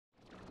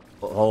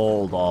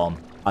hold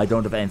on. I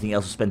don't have anything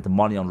else to spend the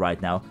money on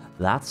right now.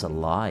 That's a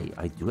lie.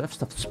 I do have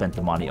stuff to spend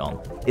the money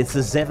on. It's a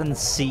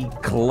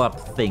 7C club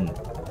thing.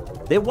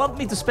 They want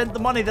me to spend the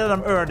money that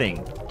I'm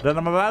earning, that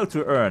I'm about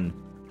to earn.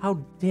 How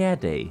dare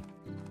they?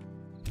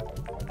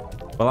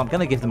 Well, I'm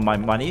gonna give them my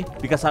money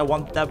because I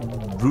want that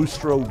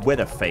Roostro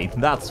weather fame.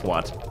 That's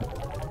what.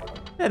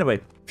 Anyway,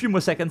 a few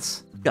more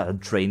seconds. Gotta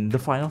drain the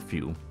final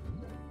few.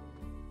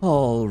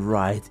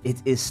 Alright,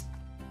 it is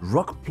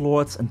rock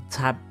plorts and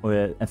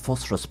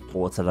phosphorus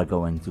plorts that are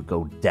going to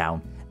go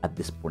down at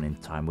this point in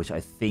time, which I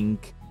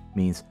think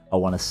means I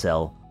want to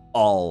sell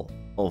all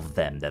of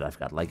them that I've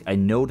got. Like, I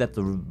know that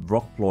the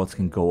rock plorts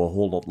can go a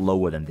whole lot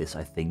lower than this,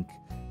 I think.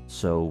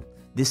 So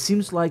this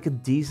seems like a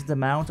decent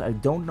amount. I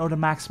don't know the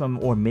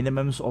maximum or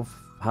minimums of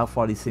how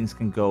far these things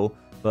can go,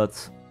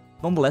 but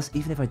nonetheless,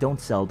 even if I don't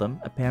sell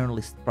them,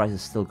 apparently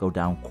prices still go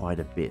down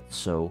quite a bit.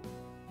 So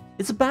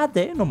it's a bad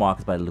day in the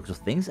market by the looks of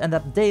things, and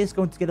that day is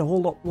going to get a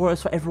whole lot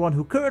worse for everyone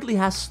who currently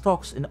has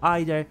stocks in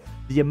either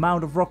the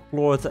amount of rock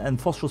plorts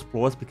and phosphorus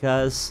plorts,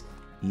 because,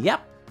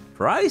 yep,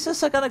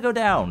 prices are gonna go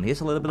down.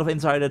 Here's a little bit of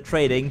insider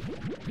trading.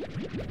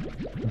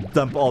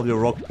 Dump all your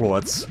rock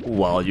plorts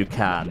while you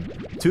can.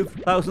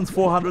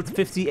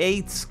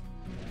 2,458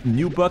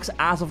 new bucks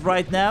as of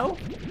right now.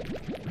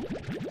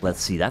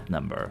 Let's see that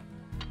number.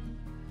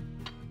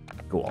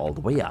 Go all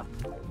the way up.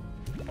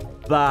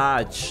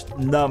 Batch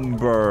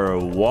number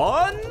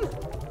 1,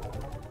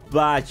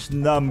 batch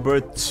number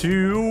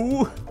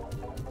 2,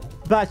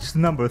 batch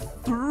number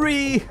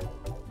 3,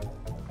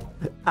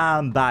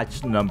 and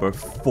batch number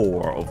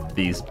 4 of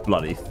these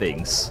bloody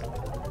things.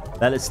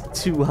 That is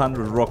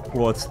 200 rock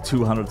plorts,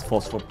 200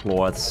 phosphor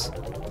plorts.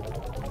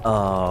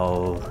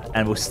 Oh,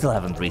 and we still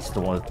haven't reached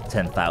the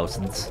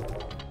 10,000.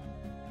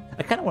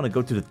 I kind of want to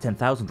go to the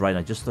 10,000 right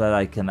now, just so that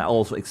I can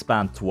also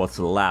expand towards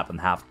the lab and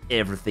have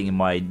everything in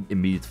my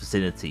immediate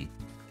vicinity.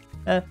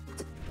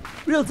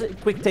 Real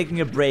quick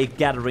taking a break,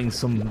 gathering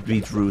some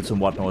beetroots and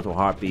whatnot, or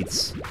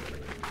heartbeats.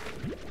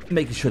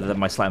 Making sure that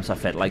my slimes are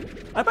fed. Like,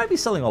 I might be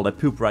selling all that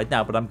poop right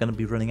now, but I'm going to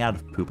be running out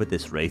of poop at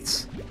this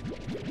rate.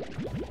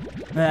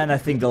 And I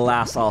think the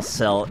last I'll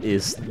sell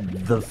is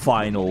the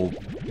final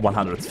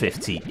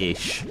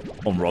 150-ish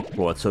on rock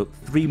plort. So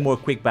 3 more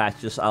quick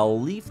batches. I'll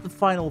leave the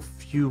final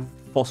few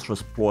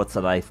phosphorus plorts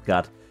that I've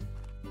got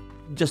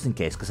just in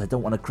case, because I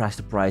don't want to crash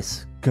the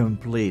price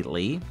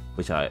completely,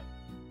 which I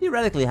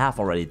theoretically have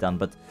already done.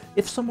 But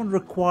if someone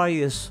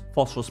requires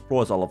phosphorus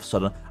plorts all of a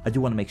sudden, I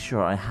do want to make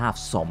sure I have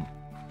some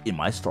in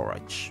my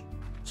storage.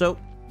 So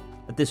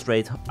at this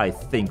rate, I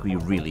think we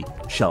really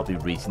shall be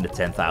reaching the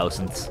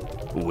 10,000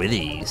 with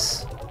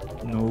ease.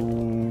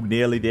 No,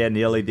 nearly there,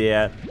 nearly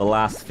there. The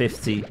last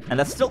 50. And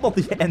that's still not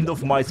the end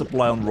of my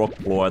supply on rock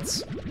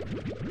plorts.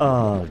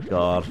 Oh,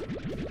 God.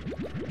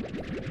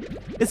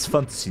 It's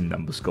fun to see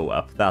numbers go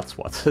up, that's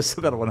what. I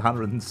still got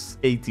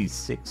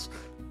 186.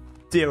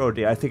 Dear oh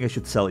dear, I think I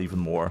should sell even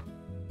more.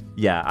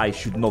 Yeah, I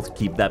should not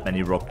keep that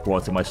many rock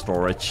plorts in my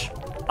storage.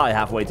 I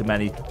have way too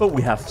many, but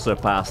we have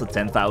surpassed the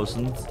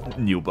 10,000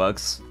 new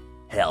bucks.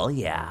 Hell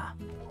yeah.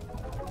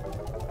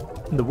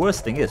 And the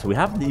worst thing is, we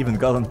haven't even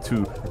gotten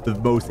to the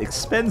most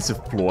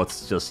expensive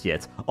plorts just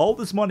yet. All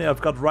this money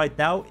I've got right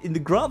now, in the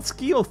grand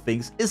scheme of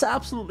things, is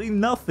absolutely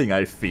nothing,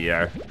 I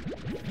fear.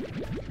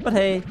 But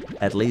hey,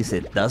 at least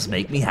it does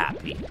make me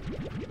happy.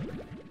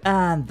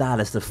 And that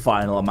is the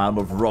final amount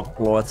of rock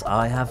plorts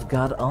I have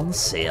got on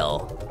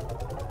sale.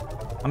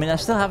 I mean, I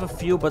still have a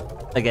few,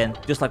 but again,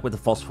 just like with the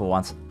phosphor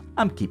ones,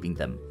 I'm keeping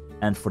them.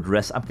 And for the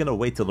rest, I'm gonna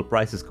wait till the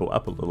prices go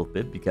up a little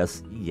bit,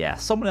 because, yeah,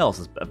 someone else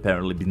has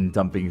apparently been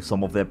dumping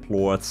some of their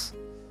plorts.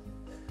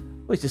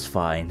 Which is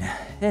fine.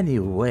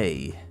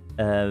 Anyway,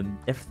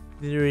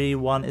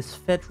 everyone is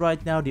fed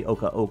right now, the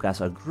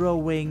Okas are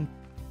growing.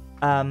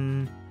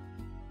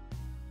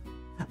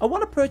 I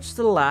want to purchase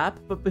the lab,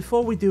 but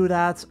before we do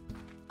that,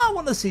 I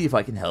want to see if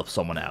I can help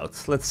someone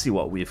out. Let's see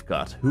what we've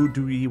got. Who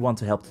do we want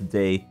to help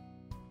today?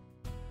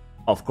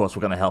 Of course,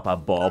 we're gonna help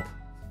out Bob.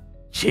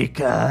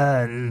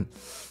 Chicken!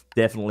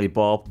 Definitely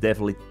Bob,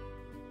 definitely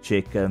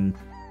chicken.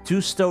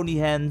 2 stony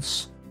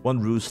hens, 1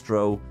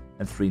 roostro,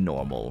 and 3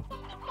 normal.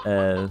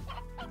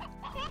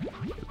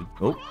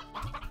 Oh,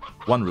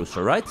 1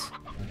 rooster, right?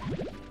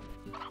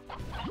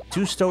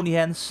 2 stony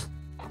hens.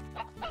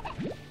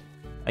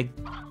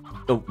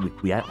 Oh,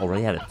 we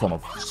already had a ton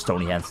of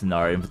stony hens in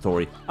our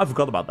inventory. I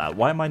forgot about that.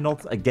 Why am I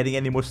not getting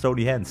any more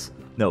stony hens?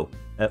 No.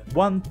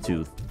 1,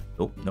 2.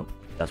 Oh, no.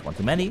 That's 1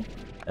 too many.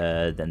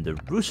 Then the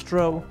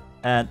roostro.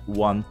 And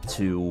 1,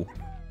 2.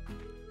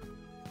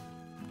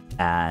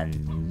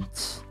 And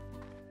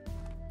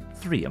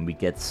 3. And we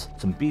get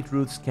some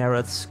beetroots,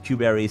 carrots,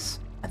 cuberries,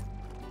 and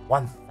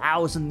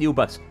 1,000 new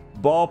bucks.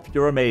 Bob,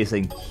 you're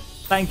amazing.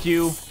 Thank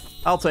you.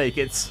 I'll take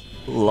it.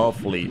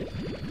 Lovely.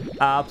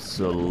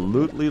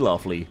 Absolutely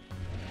lovely.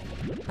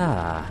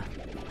 Ah.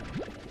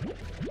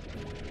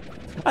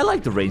 I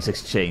like the range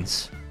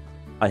exchange.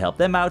 I help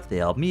them out, they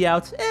help me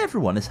out,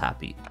 everyone is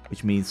happy.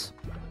 Which means,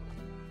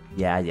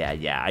 yeah,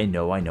 I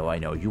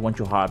know. You want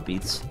your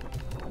heartbeats.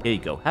 Here you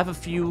go. Have a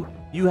few,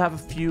 you have a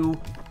few,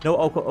 No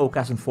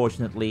Okas,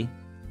 unfortunately.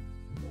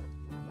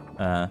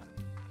 You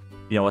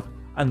know what?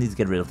 I need to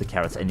get rid of the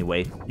carrots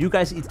anyway. You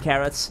guys eat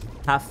carrots.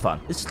 Have fun.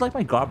 This is like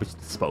my garbage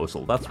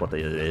disposal. That's what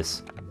it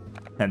is.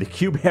 And the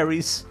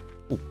Q-berries.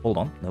 Oh, hold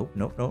on.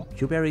 No.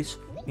 Q-berries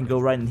can go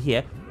right in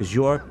here. Because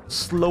you're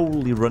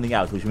slowly running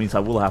out. Which means I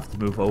will have to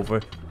move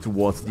over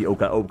towards the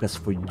Okas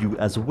for you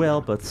as well.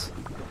 But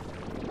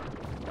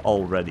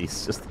already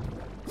it's just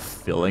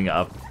filling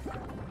up.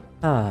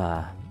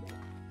 Ah,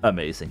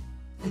 amazing.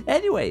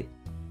 Anyway,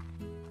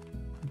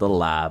 the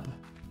lab.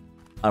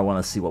 I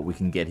want to see what we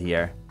can get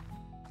here.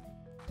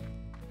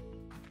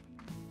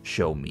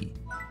 Show me.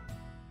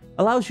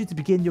 Allows you to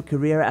begin your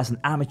career as an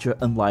amateur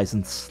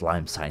unlicensed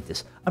slime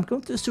scientist. I'm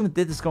going to assume that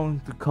this is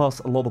going to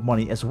cost a lot of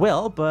money as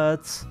well,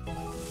 but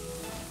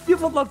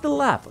you've unlocked the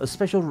lab, a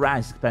special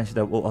range expansion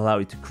that will allow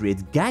you to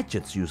create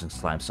gadgets using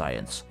slime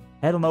science.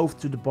 Head on over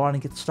to the barn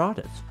and get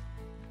started.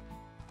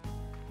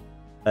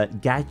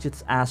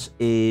 Gadgets as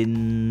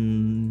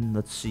in,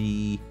 let's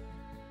see,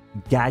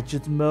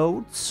 gadget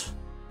modes.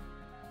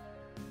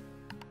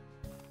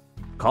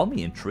 Call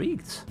me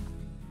intrigued.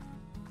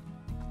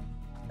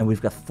 And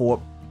we've got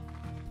 5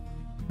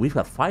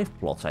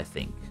 plots, I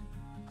think.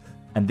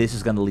 And this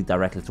is gonna lead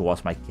directly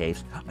towards my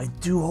caves. I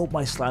do hope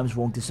my slimes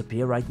won't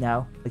disappear right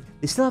now. Like,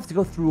 they still have to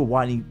go through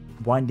a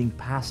winding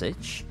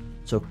passage.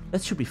 So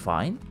that should be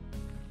fine.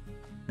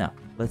 Now,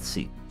 let's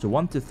see. So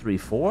 1, 2, 3,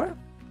 4.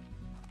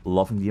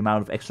 Loving the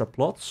amount of extra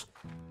plots.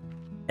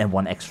 And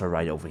 1 extra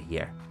right over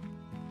here.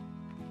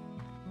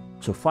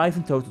 So 5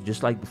 in total,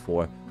 just like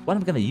before. What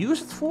I'm gonna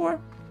use it for?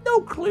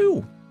 No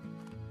clue.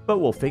 But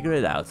we'll figure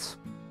it out.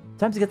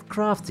 Time to get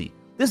crafty.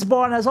 This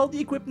barn has all the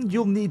equipment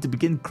you'll need to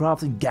begin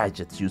crafting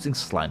gadgets using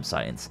slime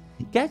science.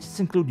 Gadgets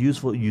include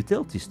useful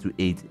utilities to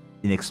aid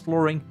in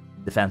exploring,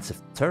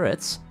 defensive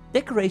turrets,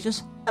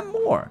 decorations, and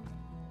more.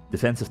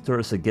 Defensive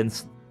turrets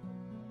against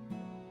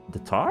the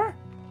tar?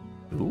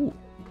 Ooh.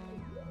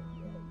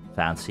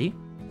 Fancy.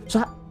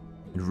 So,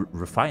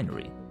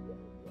 refinery.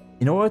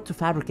 In order to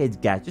fabricate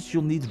gadgets,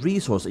 you'll need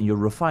resource in your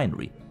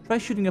refinery. Try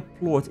shooting a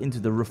plort into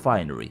the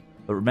refinery.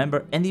 But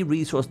remember, any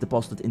resource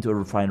deposited into a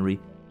refinery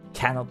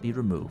cannot be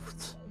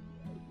removed.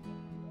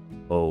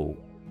 Oh.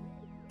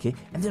 Okay,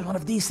 and there's one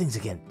of these things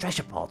again.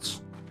 Treasure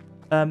pots.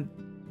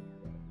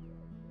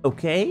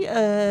 Okay,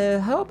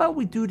 how about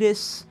we do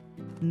this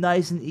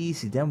nice and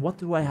easy then? What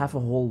do I have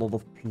a whole lot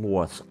of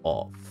plorts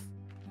of?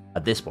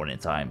 At this point in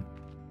time.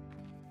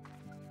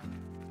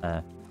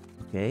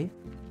 Okay.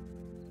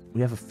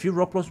 We have a few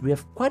rock plorts. We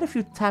have quite a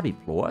few tabby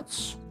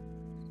plorts.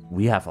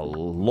 We have a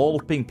lot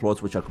of pink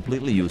plorts, which are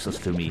completely useless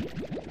to me.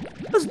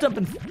 Let's dump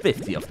in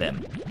 50 of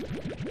them.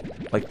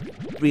 Like,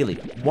 really,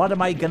 what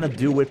am I gonna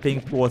do with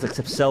pink plorts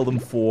except sell them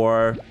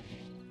for...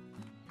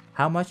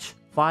 How much?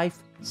 5?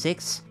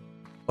 6?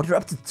 Oh, they're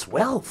up to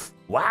 12!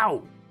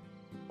 Wow!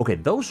 Okay,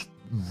 those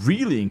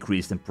really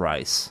increased in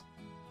price.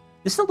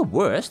 It's still the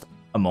worst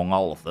among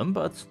all of them,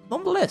 but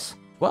nonetheless,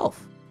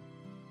 12.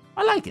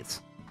 I like it.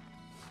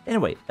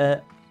 Anyway,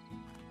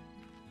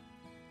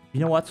 you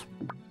know what?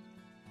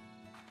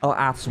 I'll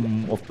add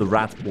some of the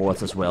rat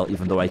plorts as well,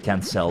 even though I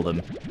can't sell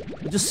them.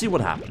 Just see what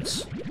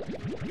happens.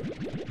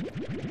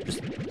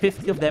 Just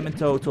 50 of them in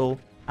total.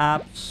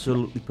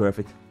 Absolutely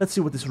perfect. Let's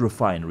see what this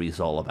refinery is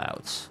all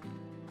about.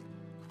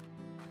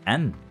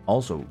 And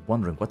also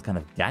wondering what kind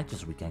of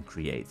gadgets we can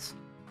create.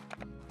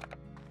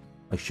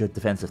 Like, sure,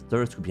 defensive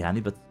turrets could be handy,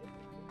 but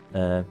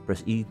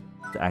press E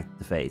to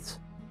activate.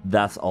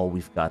 That's all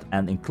we've got.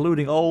 And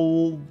including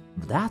all...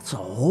 That's a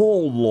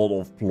whole lot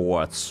of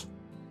plorts.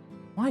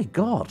 My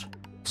god.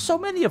 So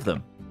many of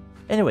them.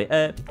 Anyway,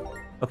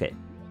 okay.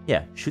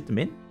 Yeah, shoot them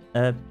in.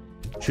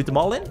 Shoot them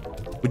all in.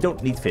 We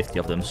don't need 50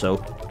 of them, so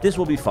this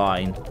will be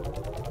fine.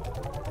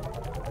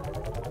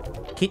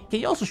 Can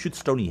you also shoot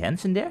stony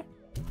hens in there?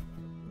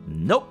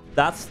 Nope.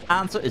 That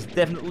answer is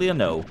definitely a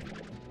no.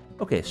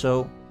 Okay,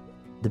 so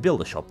the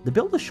builder shop. The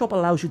builder shop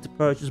allows you to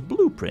purchase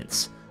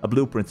blueprints. A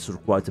blueprint is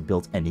required to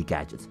build any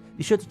gadget.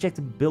 Be sure to check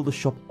the builder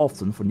shop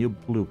often for new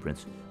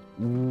blueprints.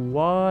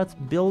 What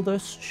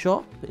builder's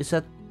shop? Is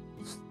that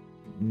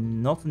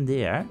not in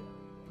there?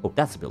 Oh,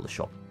 that's the builder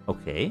shop.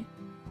 Okay.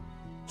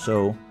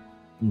 So,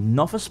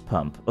 novice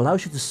pump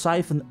allows you to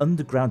siphon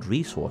underground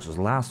resources.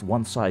 Last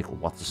 1 cycle.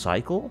 What's a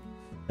cycle?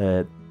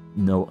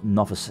 No,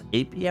 novice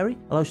apiary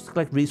allows you to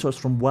collect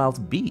resources from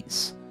wild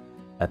bees.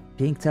 A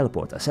pink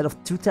teleport. A set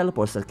of 2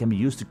 teleports that can be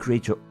used to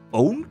create your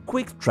own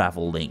quick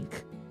travel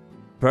link.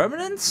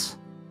 Permanence?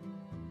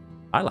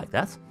 I like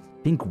that.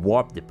 Pink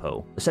warp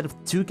depot. A set of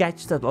 2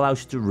 gadgets that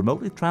allows you to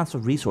remotely transfer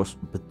resources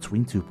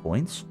between 2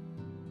 points.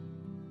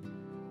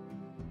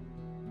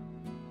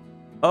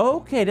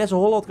 Okay, there's a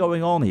whole lot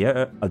going on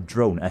here. A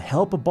drone. A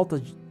helper bot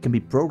that can be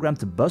programmed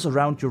to buzz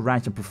around your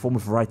ranch and perform a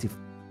variety of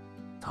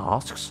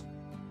tasks.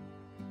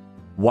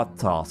 What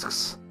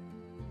tasks?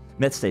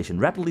 Med station.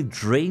 Rapidly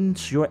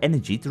drains your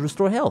energy to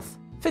restore health.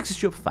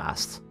 Fixes you up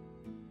fast.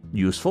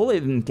 Useful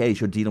in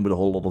case you're dealing with a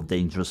whole lot of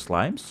dangerous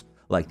slimes,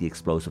 like the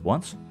explosive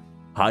ones.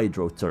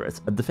 Hydro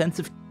turret. A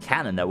defensive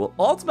cannon that will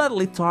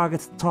automatically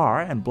target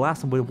tar and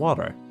blast them with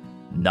water.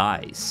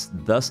 Nice.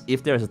 Thus,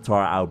 if there's a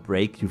tar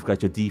outbreak, you've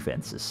got your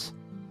defenses.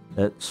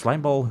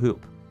 Slime ball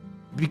hoop.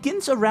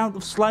 Begins a round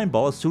of slime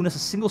ball as soon as a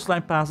single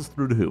slime passes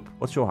through the hoop.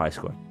 What's your high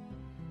score?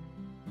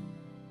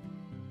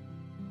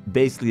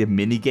 Basically a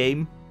mini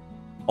game.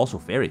 Also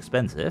very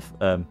expensive.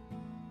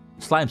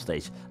 Slime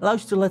stage.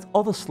 Allows you to let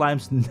other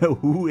slimes know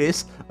who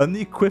is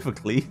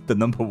unequivocally the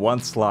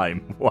 #1 slime.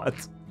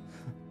 What?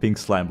 Pink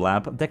slime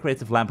lamp.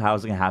 Decorative lamp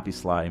housing a happy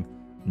slime.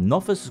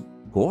 Novice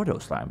Gordo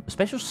slime. A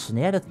special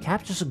snare that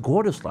captures a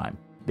Gordo slime.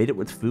 Bait it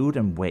with food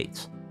and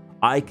wait.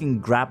 I can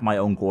grab my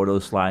own Gordo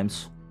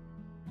slimes.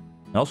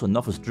 And also a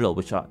novice drill,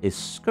 which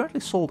is currently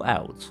sold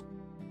out.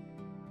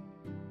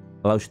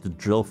 Allows you to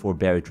drill for a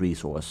buried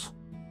resource.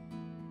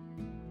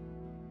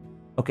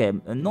 Okay,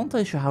 I'm not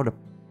entirely sure how the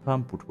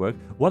pump would work.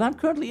 What I'm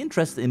currently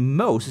interested in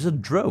most is a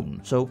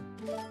drone. So,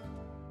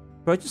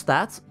 purchase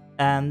that,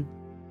 and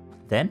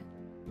then?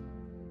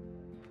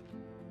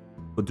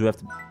 Or do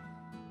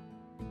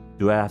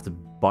I have to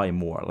buy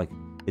more? Like,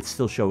 it's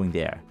still showing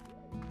there.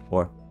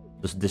 Or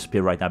does it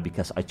disappear right now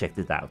because I checked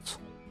it out?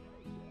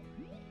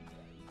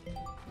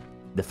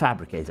 The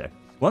fabricator.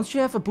 Once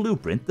you have a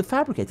blueprint, the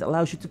fabricator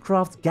allows you to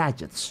craft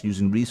gadgets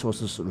using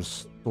resources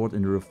stored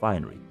in the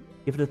refinery.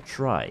 Give it a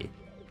try.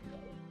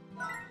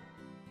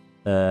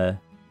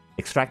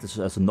 Extractors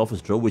as a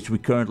novice drill, which we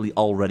currently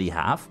already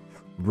have.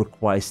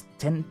 Requires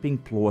 10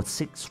 pink plorts,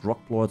 6 rock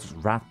plorts,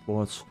 rat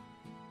plorts.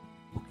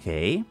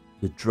 Okay.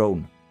 The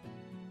drone.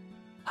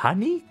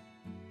 Honey?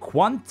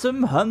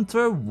 Quantum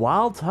Hunter,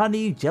 Wild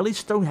Honey,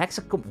 Jellystone,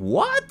 Hexacomb.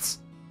 What?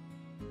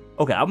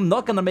 Okay, I'm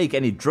not gonna make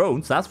any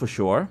drones, that's for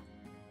sure.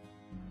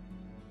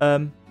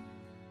 You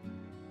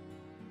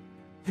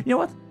know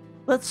what?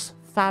 Let's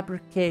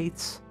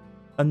fabricate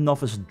a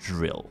novice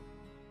drill.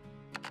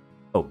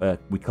 Oh,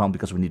 we can't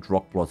because we need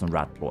rock plorts and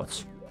rat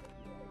plorts.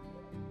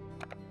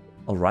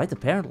 Alright,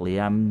 apparently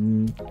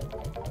I'm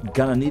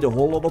gonna need a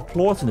whole lot of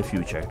plorts in the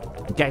future.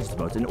 Gadget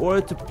mode. In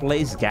order to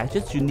place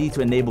gadgets, you need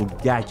to enable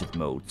gadget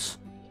modes.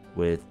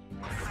 With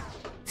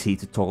T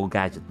to toggle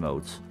gadget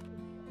modes.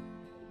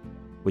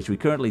 Which we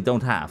currently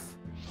don't have.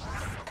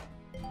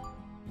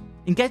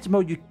 In gadget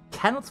mode, you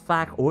cannot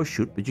fag or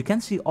shoot, but you can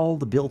see all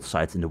the build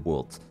sites in the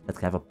world that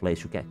have a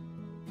place you can.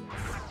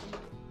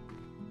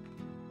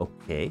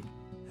 Okay.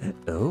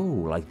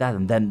 Oh, like that.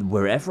 And then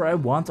wherever I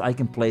want, I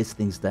can place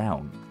things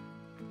down.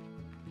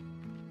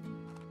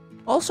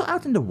 Also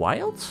out in the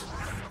wild?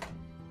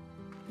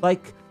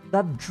 Like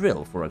that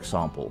drill, for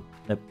example.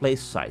 A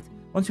place site.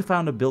 Once you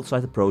found a build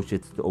site, approach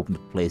it to open the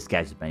place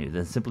gadget menu.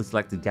 Then simply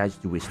select the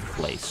gadget you wish to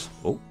place.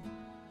 Oh,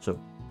 so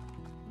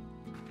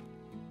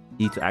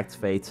E to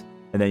activate,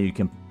 and then you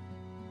can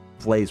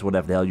place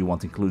whatever the hell you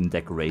want, including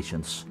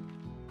decorations.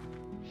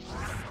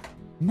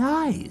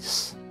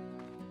 Nice!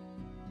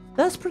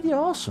 That's pretty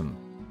awesome.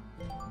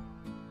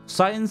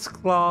 Science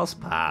class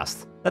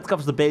passed. That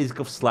covers the basic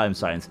of slime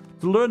science.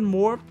 To learn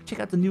more,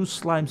 check out the new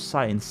slime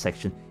science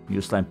section in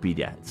your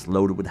Slimepedia. It's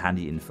loaded with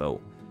handy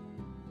info.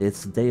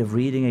 It's the day of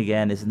reading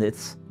again, isn't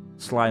it?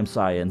 Slime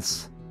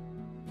science.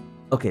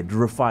 Okay,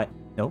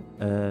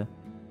 the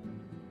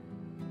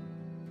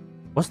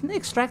wasn't the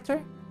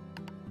extractor?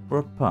 Or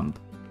a pump?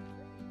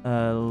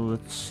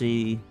 Let's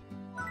see.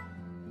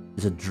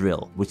 There's a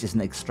drill, which is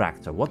an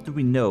extractor. What do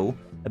we know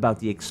about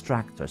the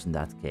extractors in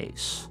that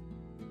case?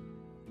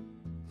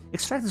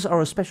 Extractors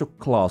are a special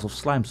class of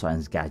slime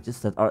science gadgets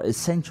that are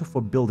essential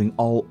for building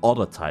all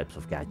other types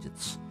of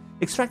gadgets.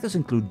 Extractors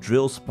include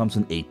drills, pumps,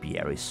 and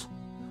apiaries.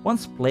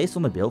 Once placed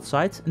on the build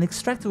site, an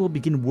extractor will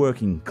begin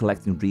working,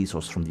 collecting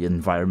resources from the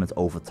environment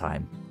over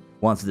time.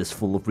 Once it is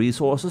full of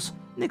resources,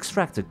 an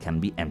extractor can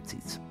be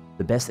emptied.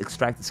 The best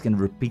extractors can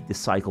repeat this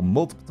cycle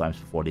multiple times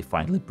before they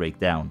finally break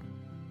down.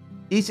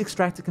 Each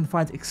extractor can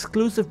find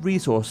exclusive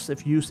resources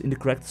if used in the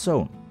correct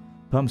zone.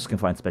 Pumps can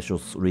find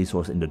special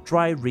resource in the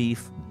dry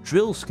reef,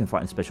 drills can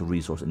find special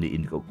resource in the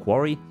indigo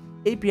quarry,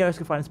 apiaries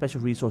can find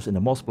special resource in the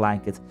moss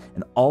blanket,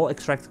 and all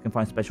extractors can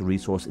find special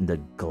resource in the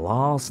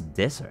glass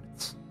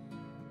desert.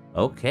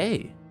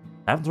 Okay,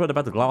 I haven't heard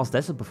about the glass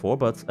desert before,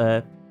 but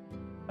I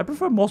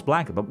prefer moss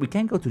blanket, but we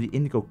can go to the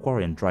indigo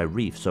quarry and dry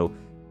reef, so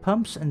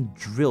pumps and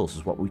drills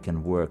is what we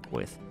can work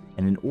with.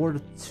 And in order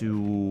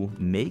to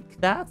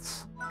make that,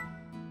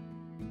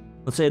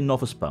 let's say a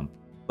novice pump.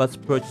 Let's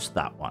purchase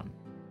that one.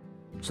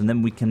 So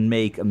then we can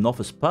make a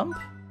novice pump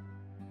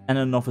and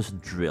a novice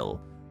drill.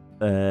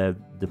 The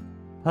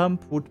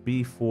pump would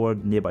be for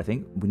nearby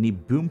thing. We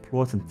need boom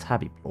plorts and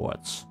tabby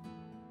plorts.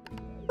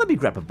 Let me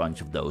grab a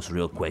bunch of those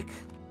real quick.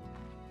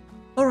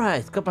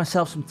 Alright, got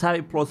myself some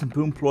tabby plorts and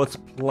boom plorts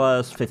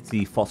plus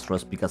 50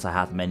 phosphorus because I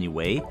have them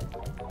anyway.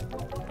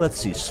 Let's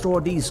see,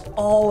 store these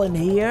all in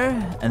here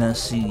and then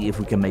see if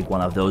we can make one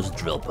of those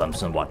drill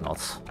pumps and whatnot.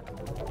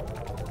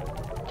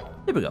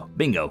 Here we go,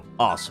 bingo,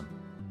 awesome.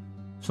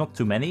 It's not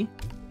too many,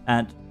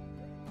 and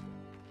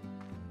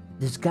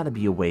there's gotta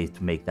be a way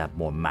to make that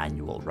more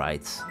manual,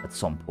 right? At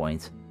some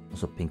point.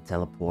 Also pink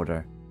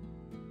teleporter.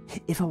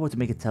 If I were to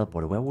make a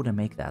teleporter, where would I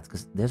make that?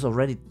 Because there's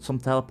already some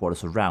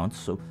teleporters around,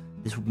 so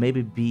this would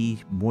maybe be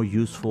more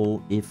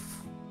useful if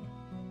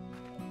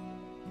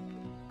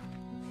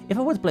If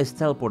I were to place a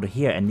teleporter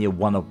here and near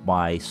one of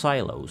my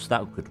silos,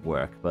 that could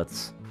work, but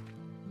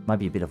might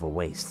be a bit of a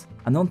waste.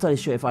 I'm not entirely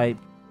sure if I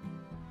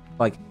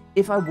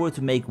were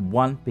to make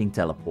one pink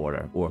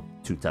teleporter, or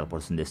 2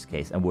 teleporters in this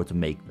case, and were to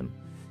make them,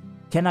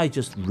 can I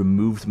just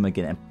remove them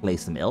again and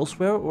place them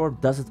elsewhere, or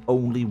does it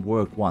only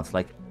work once?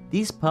 Like,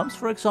 these pumps,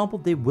 for example,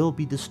 they will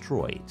be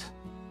destroyed.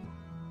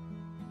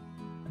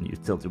 And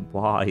utility,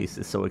 why is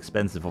this so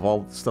expensive of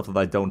all the stuff that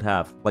I don't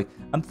have? Like,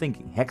 I'm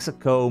thinking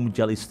hexacomb,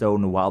 jellystone,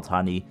 and wild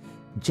honey.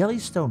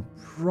 Jellystone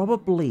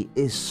probably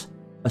is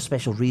a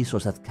special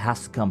resource that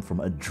has to come from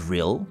a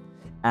drill,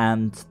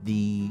 and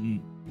the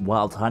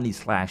wild honey /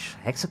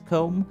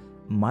 hexacomb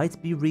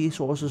might be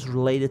resources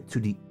related to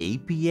the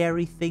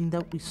apiary thing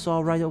that we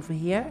saw right over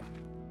here.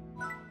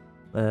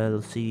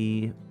 Let's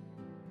see.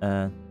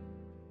 Yeah,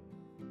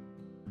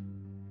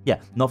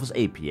 novice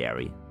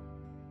apiary.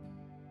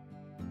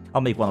 I'll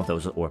make one of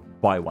those, or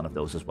buy one of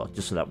those as well,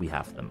 just so that we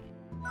have them.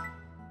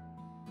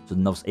 So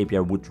the novice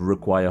apiary would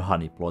require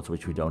honey plorts,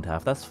 which we don't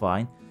have. That's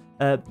fine.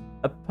 A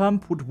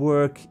pump would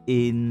work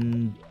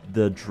in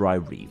the dry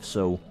reef,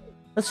 so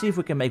let's see if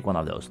we can make one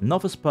of those.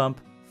 Novice pump,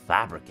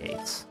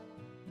 fabricates.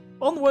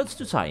 Onwards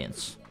to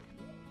science.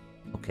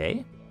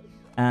 Okay.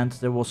 And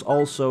there was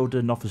also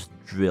the novice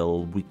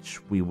drill, which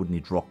we would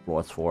need rock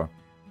plorts for.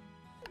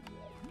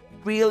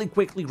 Really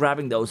quickly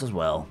grabbing those as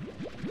well.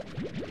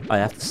 I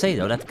have to say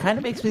though, that kind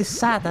of makes me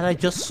sad that I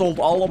just sold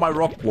all of my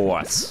rock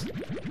plorts.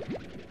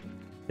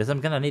 Because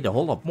I'm gonna need a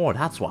whole lot more,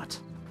 that's what.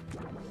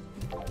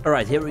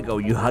 Alright, here we go,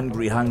 you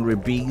hungry, hungry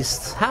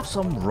beasts. Have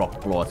some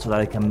rock plorts so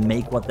that I can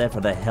make whatever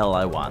the hell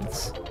I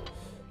want.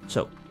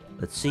 So,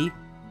 let's see.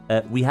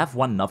 We have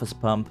one novice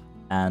pump,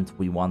 and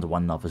we want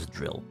one novice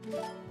drill.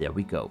 There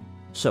we go.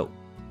 So,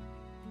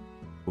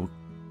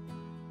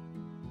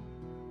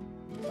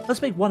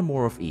 let's make one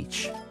more of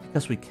each,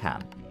 because we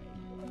can.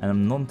 And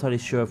I'm not entirely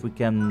sure if we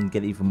can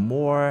get even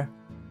more.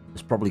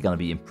 There's probably going to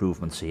be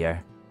improvements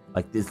here.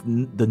 Like, this,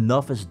 the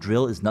novice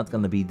drill is not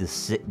going to be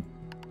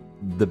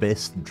the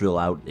best drill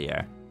out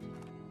there.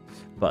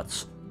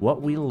 But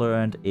what we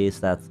learned is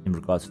that in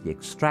regards to the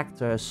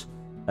extractors,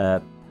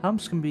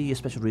 pumps can be a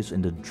special resource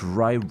in the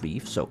dry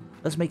reef. So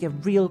let's make a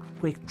real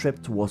quick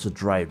trip towards the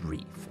dry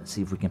reef and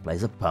see if we can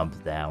place a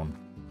pump down.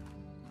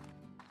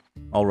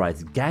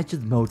 Alright,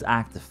 gadget mode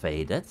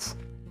activated.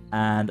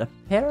 And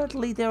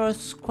apparently there are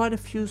quite a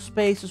few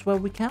spaces where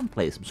we can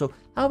place them. So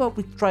how about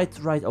we try it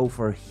right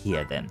over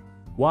here then.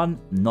 One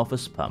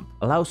novice pump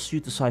allows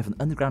you to siphon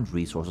underground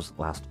resources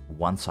last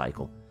 1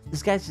 cycle.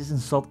 This gadget is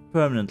installed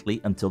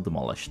permanently until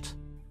demolished.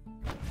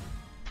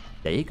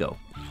 There you go.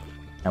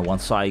 And 1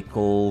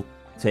 cycle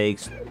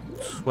takes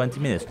 20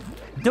 minutes.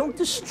 Don't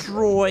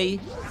destroy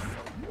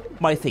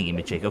my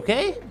thingy-majig,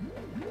 okay?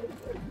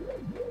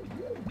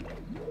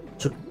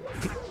 So,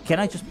 can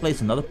I just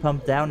place another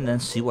pump down and then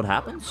see what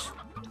happens?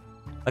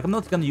 Like, I'm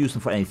not gonna use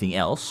them for anything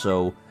else,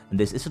 so... And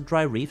this is a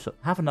dry reef, so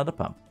have another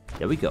pump.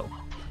 There we go.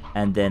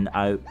 And then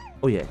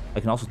oh yeah, I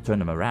can also turn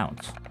them around.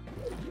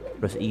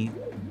 Press E.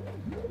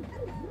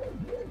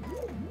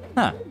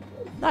 Huh.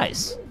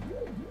 Nice.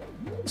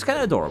 It's kind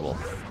of adorable.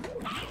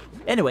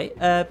 Anyway,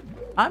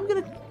 I'm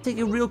gonna take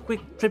a real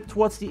quick trip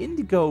towards the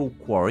indigo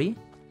quarry,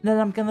 and then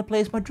I'm gonna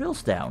place my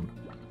drills down.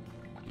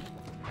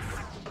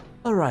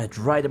 Alright,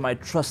 right in my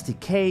trusty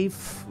cave,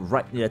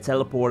 right near the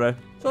teleporter.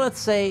 So let's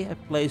say I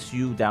place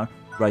you down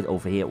right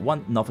over here.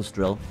 1 novice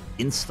drill,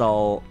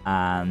 install,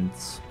 and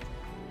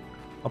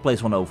I'll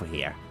place one over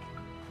here.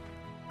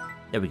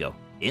 There we go,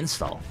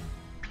 install.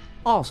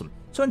 Awesome.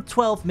 So in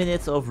 12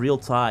 minutes of real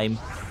time,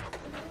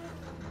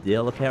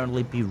 they'll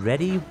apparently be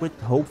ready with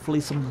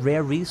hopefully some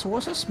rare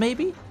resources,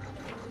 maybe?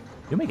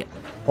 You make a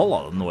whole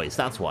lot of noise,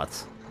 that's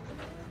what.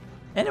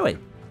 Anyway,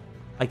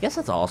 I guess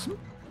that's awesome.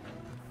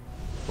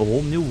 A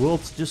whole new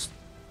world just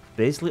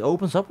basically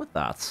opens up with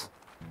that.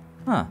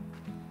 Huh.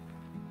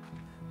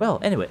 Well,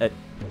 anyway,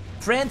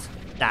 friend,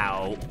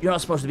 now, you're not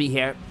supposed to be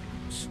here.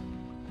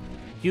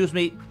 Excuse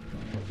me,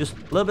 just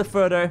a little bit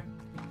further.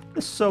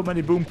 There's so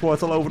many boom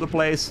ports all over the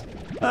place.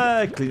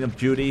 Cleanup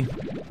duty.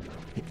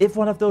 If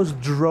one of those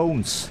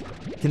drones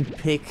can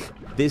pick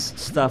this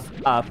stuff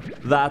up,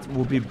 that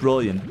would be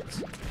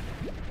brilliant.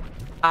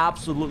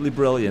 Absolutely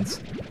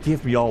brilliant.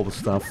 Give me all the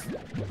stuff.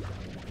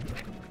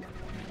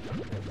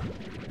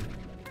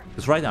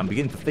 Because right now I'm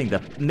beginning to think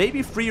that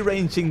maybe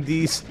free-ranging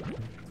these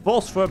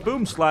phosphor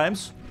boom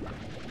slimes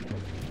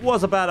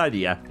was a bad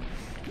idea.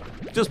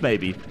 Just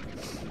maybe.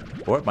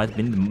 Or it might have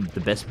been the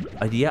best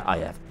idea I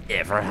have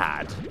ever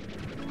had.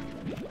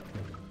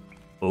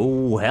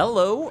 Oh,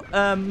 hello.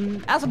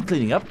 As I'm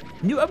cleaning up,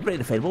 new upgrade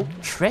available,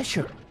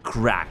 Treasure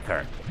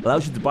Cracker.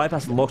 Allows you to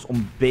bypass the locks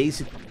on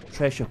basic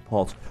treasure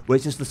pods,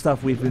 which is the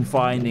stuff we've been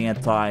finding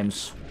at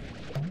times.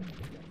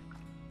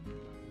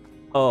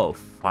 Oh,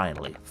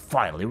 finally.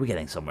 Finally, we're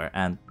getting somewhere.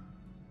 And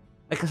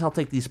I guess I'll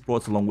take these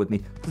plorts along with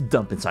me to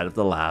dump inside of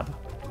the lab.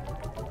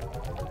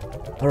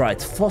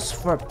 Alright,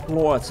 phosphor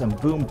plorts and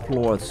boom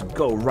plorts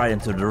go right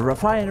into the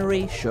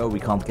refinery. Sure, we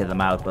can't get them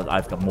out, but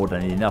I've got more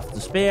than enough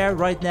to spare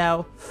right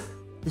now.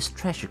 This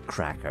treasure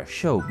cracker,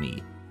 show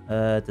me.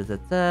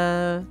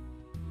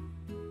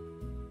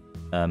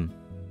 I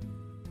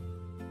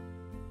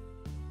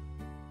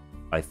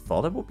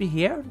thought it would be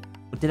here?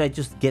 Or did I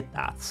just get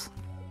that?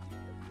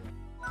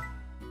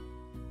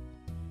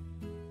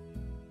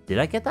 Did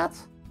I get that?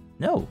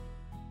 No.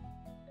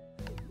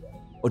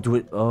 Or do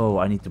it... Oh,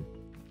 I need to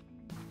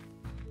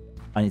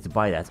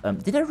buy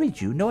that. Did I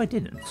read you? No, I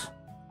didn't.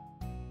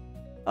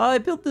 I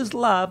built this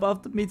lab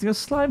after meeting a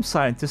slime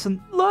scientist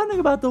and learning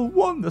about the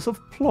wonders of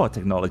plort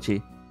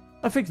technology.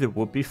 I figured it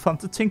would be fun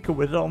to tinker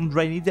with it on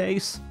rainy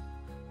days.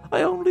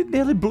 I only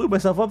nearly blew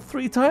myself up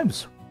 3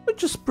 times,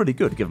 which is pretty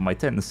good given my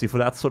tendency for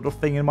that sort of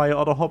thing in my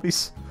other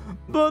hobbies.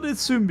 But it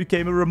soon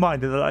became a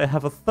reminder that I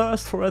have a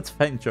thirst for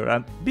adventure,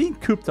 and being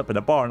cooped up in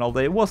a barn all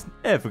day wasn't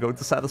ever going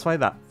to satisfy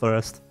that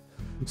thirst.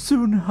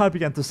 Soon I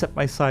began to set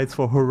my sights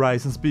for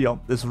horizons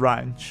beyond this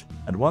ranch,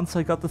 and once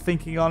I got to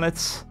thinking on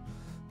it,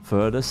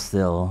 further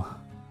still.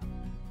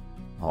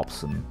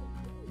 Hobson.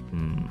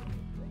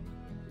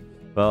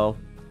 Well,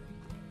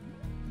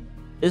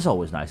 it's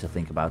always nice to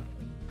think about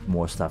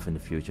more stuff in the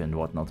future and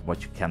whatnot,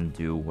 what you can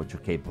do, what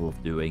you're capable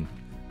of doing.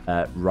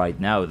 Right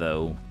now,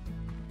 though,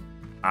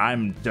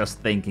 I'm just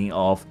thinking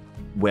of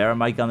where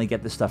am I gonna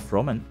get this stuff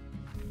from, and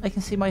I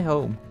can see my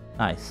home.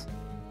 Nice.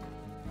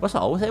 Was I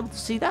always able to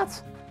see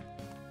that?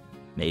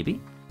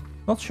 Maybe.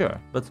 Not sure,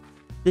 but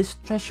this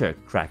treasure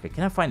cracker,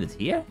 can I find it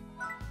here?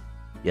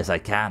 Yes, I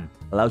can.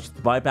 Allows you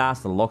to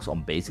bypass the locks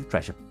on basic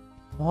treasure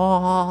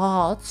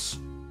pots.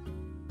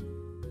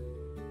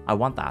 I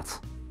want that,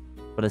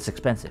 but it's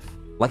expensive.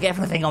 Like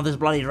everything on this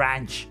bloody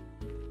ranch.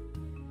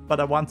 But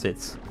I want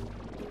it.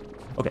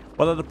 Okay,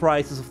 what are the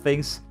prices of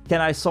things?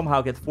 Can I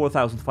somehow get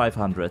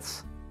 4,500?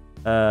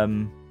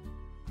 I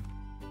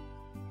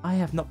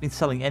have not been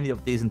selling any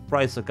of these and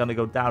prices are gonna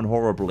go down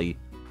horribly.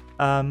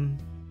 Rat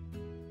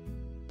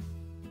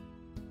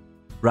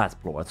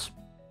plorts.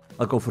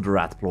 I'll go for the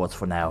rat plorts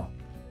for now.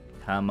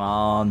 Come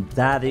on,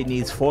 daddy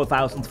needs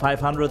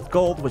 4,500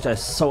 gold, which I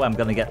so am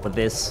gonna get with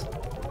this.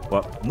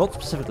 Well, not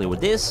specifically with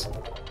this,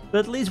 but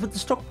at least with the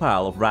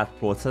stockpile of rat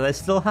plorts that I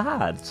still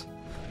had.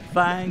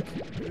 Thank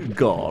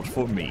God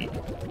for me.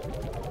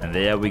 And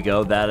there we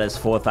go, that is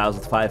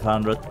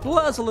 4,500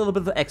 plus a little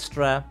bit of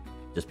extra,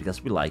 just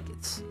because we like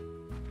it.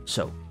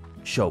 So,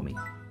 show me.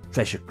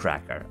 Treasure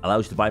cracker.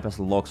 Allows you to bypass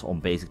the locks on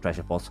basic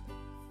treasure pots.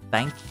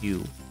 Thank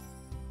you.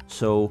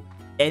 So,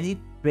 any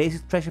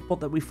basic treasure pot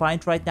that we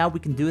find right now, we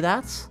can do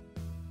that.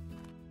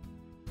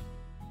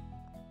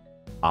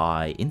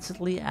 I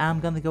instantly am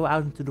gonna go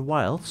out into the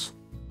wilds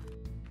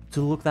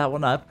to look that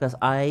one up, because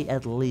I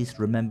at least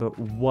remember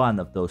one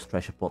of those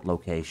treasure pot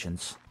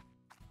locations.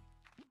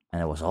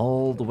 And it was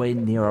all the way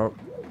near our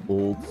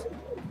old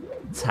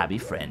tabby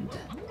friend.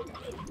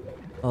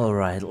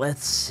 Alright,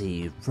 let's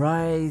see.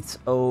 Right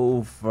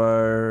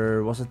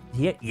over... Was it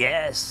here?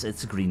 Yes,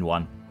 it's a green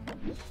one.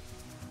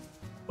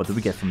 What do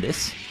we get from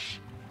this?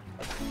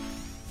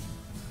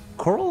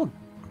 Coral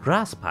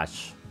grass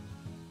patch.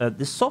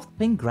 This soft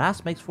pink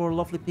grass makes for a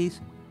lovely place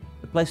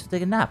to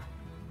take a nap.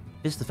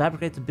 Visit the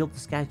fabricator to build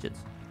this gadget.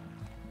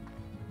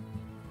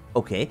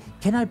 Okay,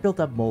 can I build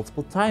that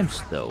multiple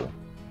times though?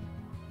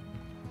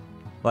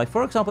 Like,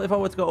 for example, if I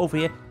were to go over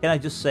here, can I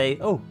just say,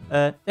 oh,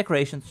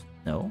 decorations?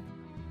 No.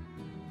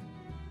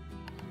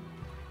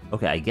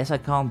 Okay, I guess I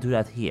can't do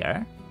that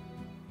here.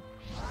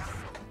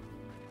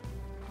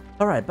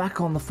 Alright,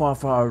 back on the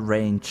far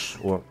range,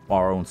 or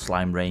our own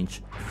slime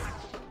range.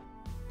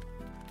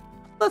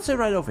 Let's say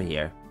right over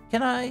here.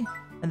 Can I?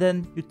 And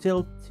then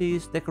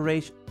utilities,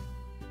 decoration.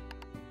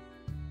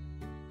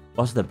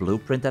 Was it a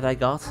blueprint that I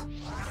got?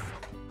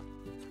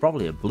 It's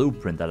probably a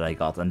blueprint that I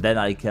got, and then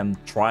I can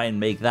try and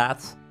make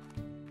that.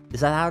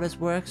 Is that how this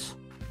works?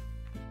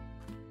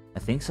 I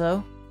think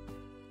so.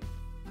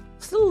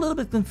 Still a little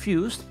bit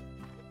confused.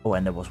 Oh,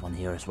 and there was one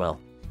here as well.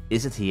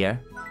 Is it here?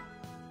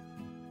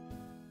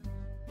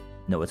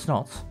 No, it's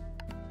not.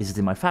 Is it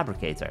in my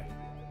fabricator?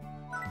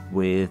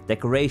 With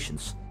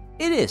decorations.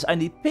 It is. I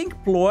need pink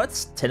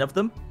plorts, 10 of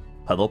them.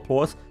 Puddle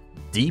plorts,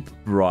 deep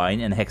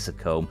brine, and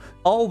hexacomb.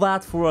 All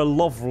that for a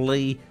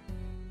lovely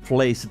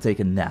place to take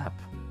a nap.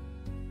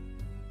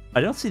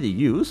 I don't see the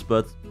use,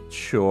 but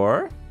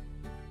sure.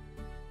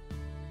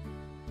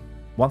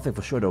 One thing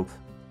for sure though,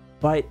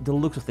 by the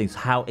looks of things,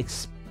 I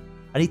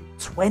need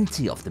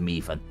 20 of them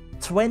even.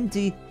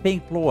 20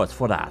 pink plorts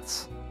for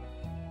that.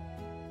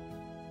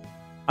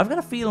 I've got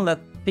a feeling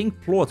that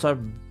pink plorts are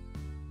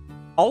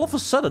all of a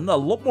sudden a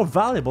lot more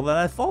valuable than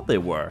I thought they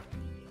were.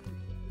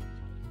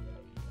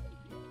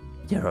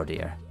 Dear oh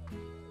dear.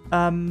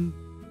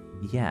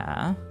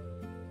 Yeah.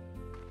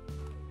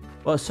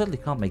 Well, I certainly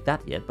can't make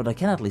that yet, but I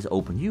can at least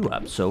open you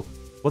up, so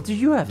what do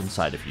you have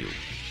inside of you?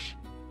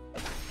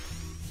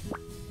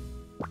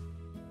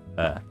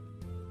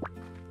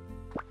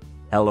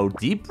 Hello,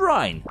 deep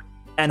brine.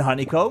 And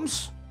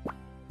honeycombs.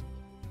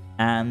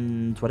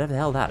 And whatever the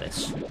hell that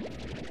is.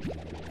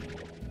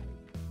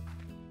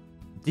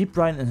 Deep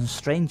brine and a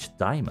strange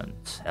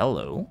diamond.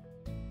 Hello.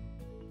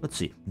 Let's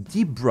see.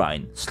 Deep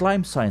brine.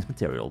 Slime science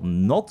material.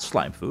 Not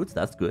slime food.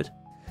 That's good.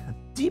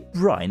 Deep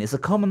brine is a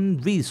common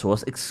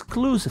resource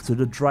exclusive to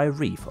the dry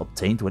reef,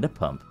 obtained with a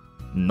pump.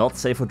 Not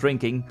safe for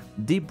drinking,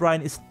 deep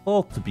brine is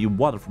thought to be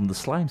water from the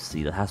slime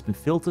sea that has been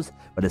filtered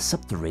by the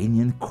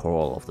subterranean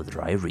coral of the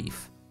dry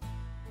reef.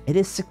 It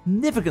is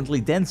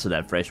significantly denser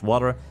than fresh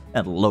water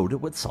and loaded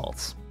with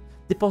salts.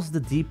 Deposit the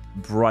deep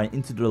brine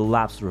into the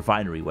lab's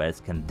refinery where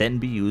it can then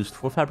be used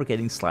for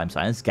fabricating slime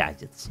science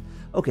gadgets.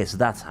 Okay, so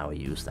that's how I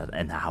use that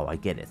and how I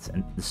get it.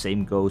 And the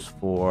same goes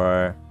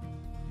for...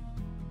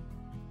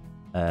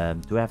 do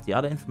I have the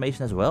other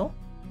information as well?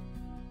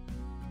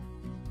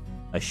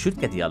 I should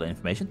get the other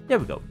information. There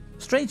we go.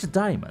 Strange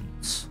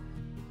diamonds.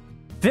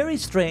 Very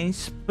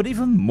strange, but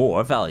even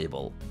more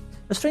valuable.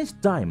 The strange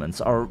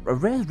diamonds are a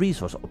rare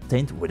resource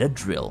obtained with a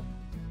drill.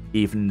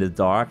 Even in the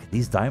dark,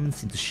 these diamonds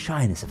seem to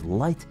shine as if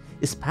light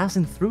is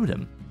passing through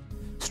them.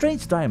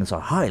 Strange diamonds are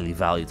highly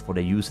valued for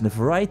their use in a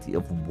variety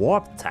of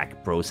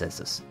warp-tag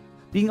processes.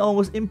 Being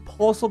almost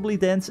impossibly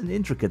dense and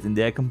intricate in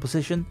their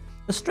composition,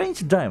 a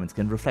strange diamond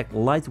can reflect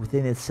light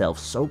within itself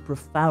so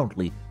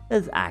profoundly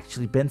that it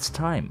actually bends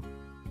time.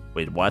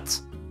 Wait, what?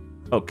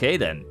 Okay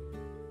then.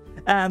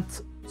 And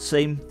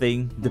same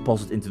thing,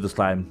 deposit into the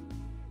slime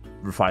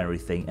refinery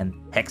thing, and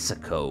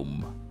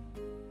hexacomb.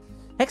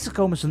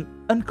 Hexacomb is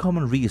an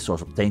uncommon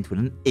resource obtained with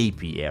an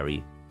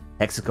apiary.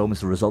 Hexacomb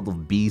is the result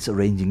of bees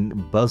arranging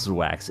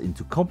buzzwax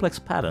into complex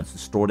patterns to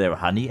store their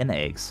honey and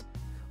eggs.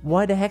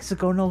 Why the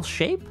hexagonal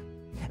shape?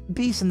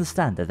 Bees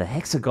understand that the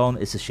hexagon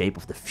is the shape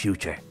of the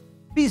future.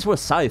 Bees were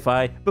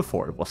sci-fi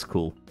before it was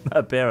cool,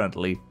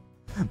 apparently.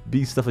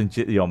 Bee stuff in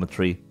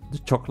geometry, the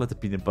chocolate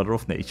and peanut butter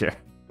of nature.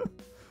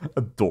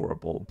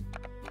 Adorable.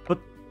 But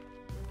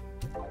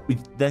we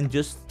then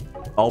just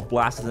all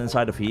blast it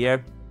inside of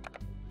here,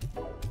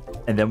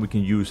 and then we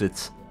can use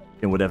it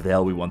in whatever the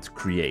hell we want to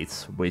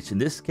create, which in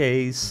this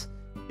case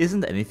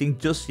isn't anything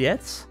just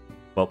yet.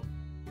 Well,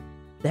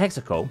 the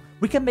hexacomb,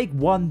 we can make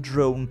one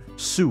drone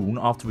soon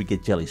after we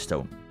get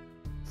Jellystone.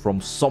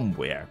 From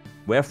somewhere.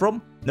 Where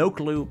from? No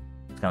clue.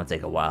 It's gonna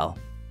take a while.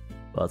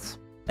 But,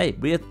 hey,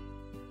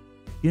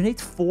 you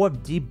need 4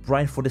 deep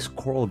brine for this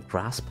coral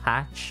grass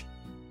patch?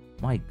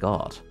 My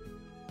god.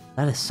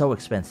 That is so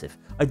expensive.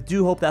 I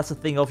do hope that's a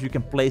thing of you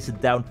can place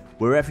it down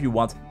wherever you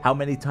want, how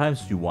many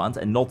times you want,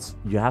 and not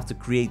you have to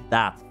create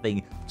that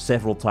thing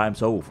several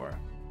times over.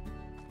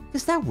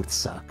 Because that would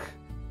suck.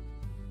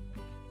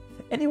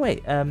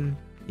 Anyway,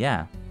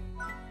 yeah.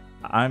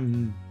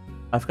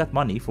 I've got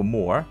money for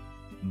more,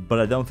 but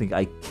I don't think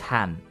I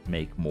can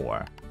make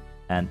more.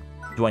 And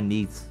do I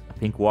need a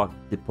pink walk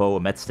depot, a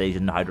med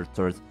station, a hydro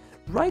turret?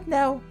 Right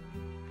now,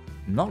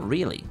 not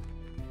really.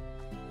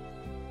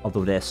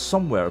 Although there's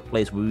somewhere a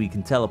place where we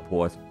can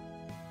teleport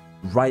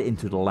right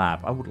into the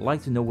lab. I would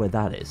like to know where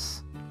that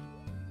is.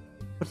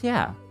 But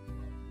yeah,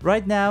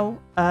 right now,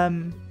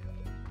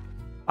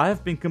 I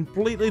have been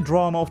completely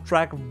drawn off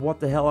track of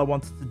what the hell I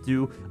wanted to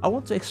do. I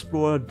want to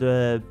explore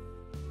the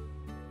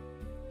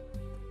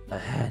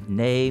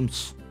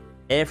names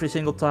every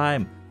single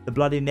time. The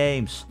bloody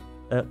names.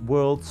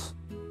 Worlds.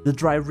 The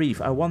dry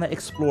reef. I want to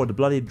explore the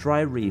bloody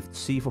dry reef to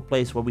see for a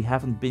place where we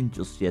haven't been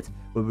just yet,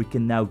 where we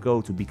can now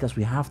go to because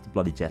we have the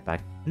bloody jetpack.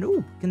 And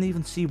we can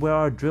even see where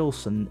our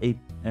drills and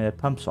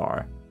pumps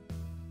are.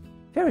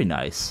 Very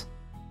nice.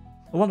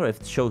 I wonder if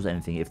it shows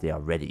anything if they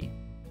are ready.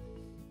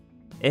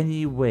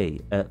 Anyway,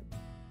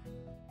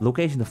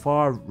 location the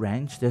far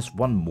range. There's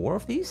one more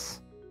of these.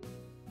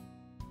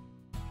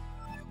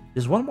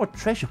 There's one more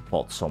treasure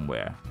pot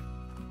somewhere.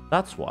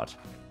 That's what.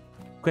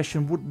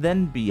 Question would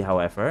then be,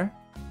 however,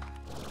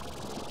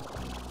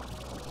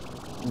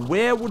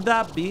 where would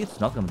that be? It's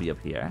not going to be up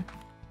here.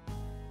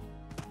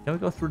 Can we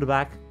go through the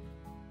back?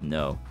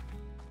 No.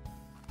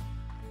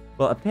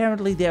 Well,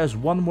 apparently there's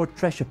one more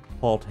treasure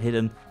pot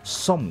hidden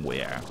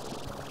somewhere.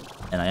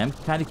 And I am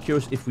kind of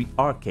curious if we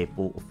are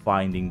capable of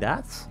finding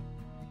that.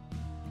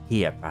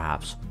 Here,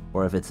 perhaps.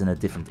 Or if it's in a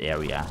different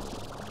area.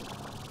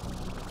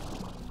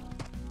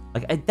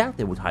 Like, I doubt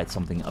they would hide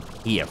something up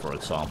here, for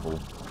example.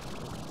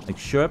 Like,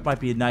 sure, it might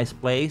be a nice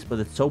place, but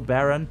it's so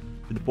barren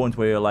to the point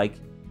where you're like,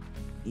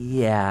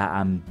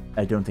 yeah,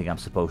 I don't think I'm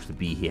supposed to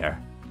be here.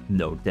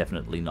 No,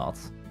 definitely not.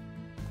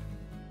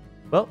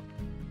 Well,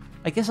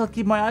 I guess I'll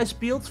keep my eyes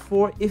peeled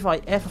for if I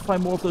ever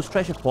find more of those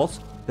treasure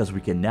pots, because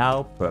we can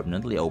now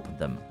permanently open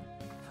them.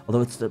 Although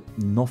it's the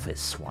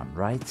novice one,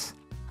 right?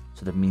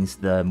 So that means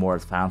the more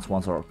advanced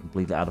ones are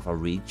completely out of our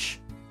reach.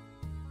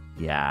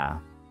 Yeah.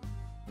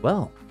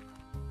 Well,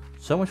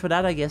 so much for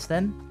that, I guess,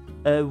 then.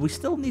 We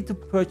still need to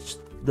purchase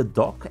the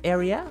dock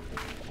area,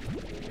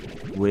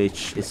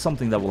 which is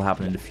something that will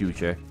happen in the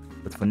future.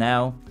 But for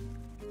now,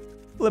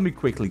 let me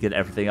quickly get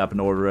everything up in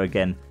order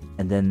again,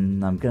 and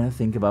then I'm gonna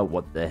think about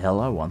what the hell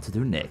I want to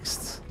do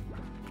next.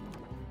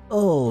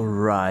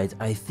 Alright,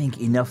 I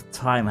think enough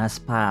time has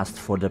passed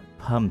for the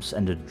pumps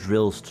and the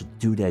drills to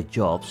do their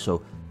job,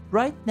 so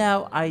right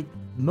now I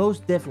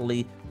most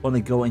definitely want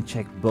to go and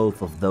check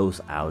both of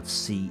those out,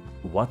 see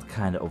what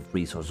kind of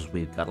resources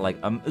we've got. Like,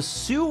 I'm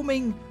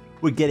assuming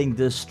we're getting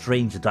the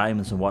strange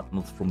diamonds and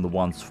whatnot from the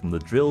ones from the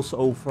drills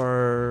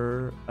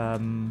over...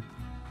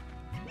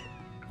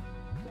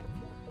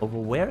 over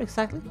where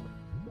exactly?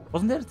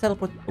 Wasn't there a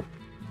teleport? Oh,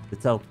 the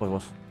teleport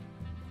was...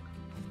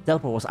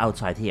 teleport was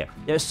outside here.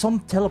 There's some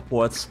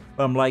teleports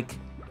where I'm like,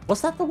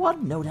 was that the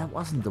one? No, that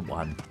wasn't the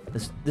one.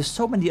 There's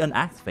so many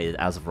unactivated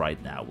as of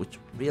right now, which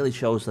really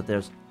shows that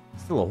there's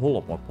still a whole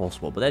lot more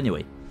possible. But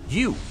anyway,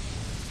 you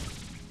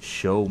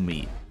show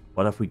me.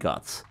 What have we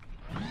got?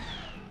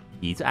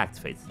 E to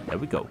activate. There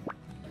we go.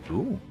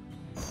 Ooh.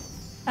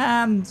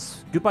 And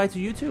goodbye to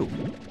you too.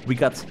 We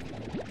got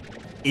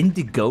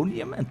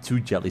Indigonium and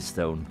 2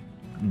 Jellystone.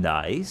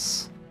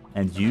 Nice.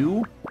 And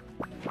you?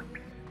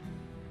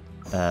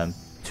 2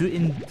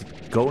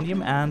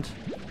 Indigonium and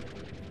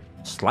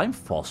Slime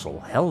Fossil.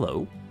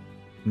 Hello.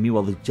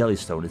 Meanwhile, the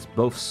Jellystone is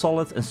both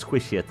solid and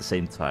squishy at the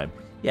same time.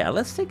 Yeah,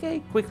 let's take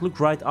a quick look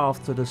right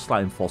after the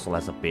Slime Fossil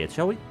has appeared,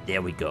 shall we?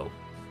 There we go.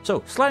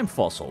 So, Slime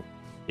Fossil.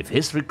 If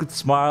history could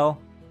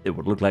smile, it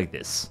would look like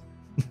this.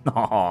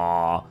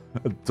 Aww,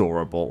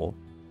 adorable.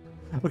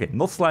 Okay,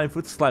 not slime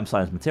food, slime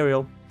science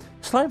material.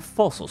 Slime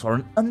fossils are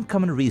an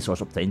uncommon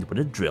resource obtained with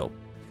a drill.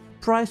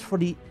 Prized for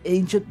the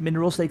ancient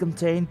minerals they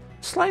contain,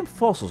 slime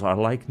fossils are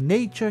like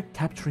nature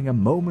capturing a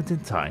moment in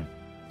time.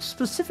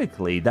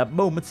 Specifically, that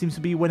moment seems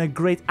to be when a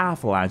great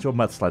avalanche or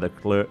mudslide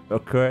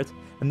occurred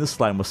and the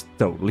slime was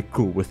totally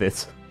cool with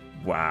it.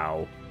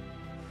 Wow.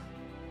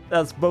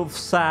 That's both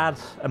sad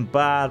and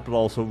bad, but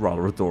also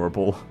rather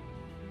adorable.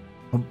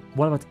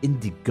 What about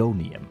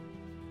Indigonium?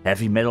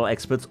 Heavy metal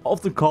experts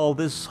often call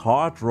this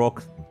hard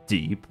rock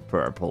deep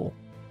purple.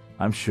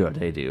 I'm sure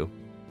they do.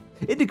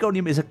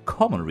 Indigonium is a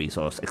common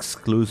resource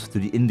exclusive to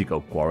the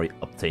indigo quarry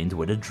obtained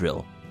with a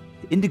drill.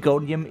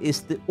 Indigonium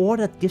is the ore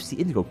that gives the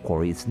indigo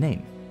quarry its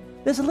name.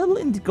 There's a little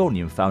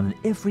Indigonium found in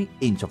every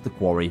inch of the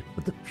quarry,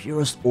 but the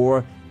purest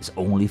ore is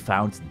only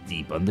found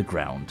deep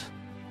underground.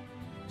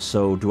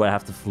 So do I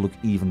have to look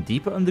even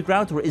deeper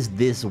underground, or is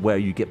this where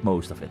you get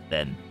most of it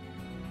then?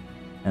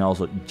 And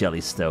also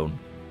Jellystone.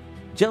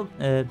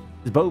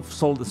 Both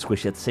solid and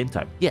squishy at the same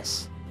time.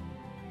 Yes.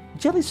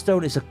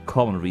 Jellystone is a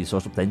common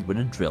resource obtained with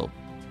a drill.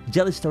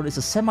 Jellystone is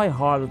a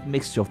semi-hard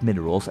mixture of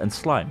minerals and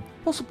slime,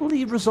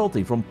 possibly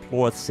resulting from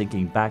plorts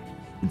sinking back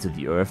into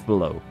the earth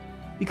below.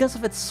 Because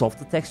of its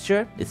softer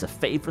texture, it's a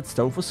favorite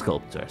stone for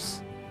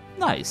sculptors.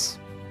 Nice.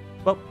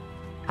 Well,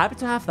 happy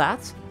to have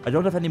that. I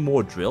don't have any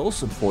more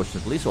drills,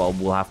 unfortunately, so I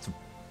will have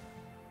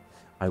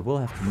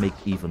to make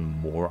even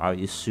more, I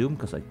assume,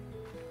 because I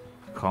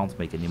can't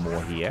make any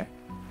more here.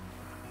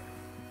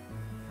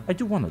 I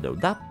do want to know,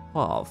 that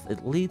path,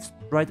 it leads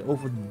right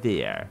over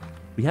there.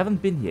 We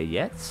haven't been here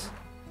yet.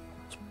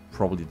 It's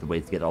probably the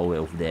way to get all the way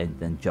over there and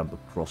then jump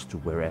across to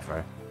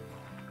wherever.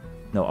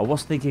 No, I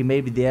was thinking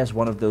maybe there's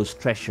one of those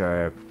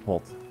treasure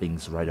pot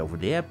things right over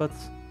there, but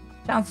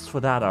chances for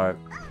that are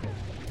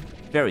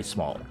very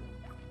small.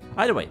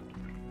 Either way,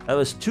 that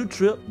was 2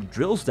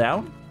 drills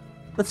down.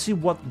 Let's see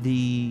what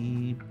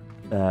the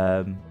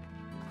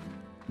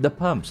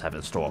pumps have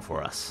in store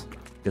for us.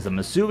 Because I'm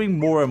assuming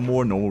more and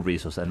more normal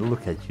resources, and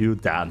look at you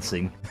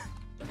dancing.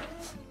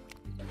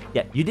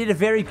 Yeah, you did a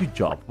very good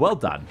job. Well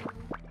done.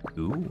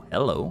 Ooh,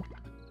 hello.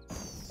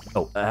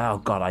 Oh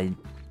god,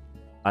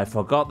 I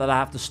forgot that I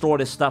have to store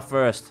this stuff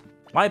first.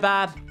 My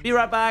bad. Be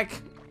right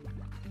back.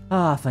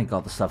 Ah, thank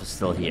god the stuff is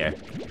still here.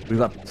 We've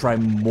got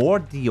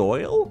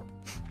primordial?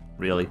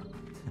 Really?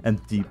 And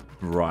deep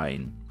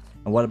brine.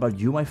 And what about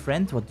you, my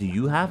friend? What do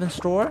you have in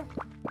store?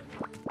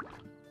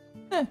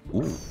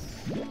 Ooh,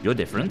 you're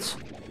different.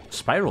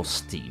 Spiral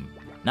steam.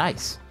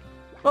 Nice.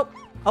 Well,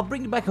 I'll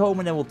bring you back home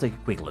and then we'll take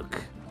a quick look.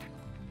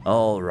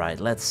 Alright,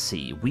 let's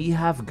see. We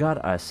have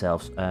got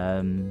ourselves,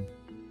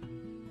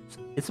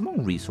 it's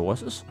among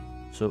resources.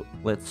 So,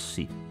 let's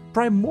see.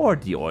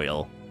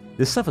 Primordial.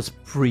 This stuff is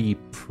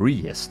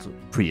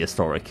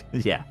prehistoric.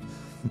 Yeah.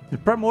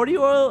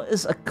 Primordial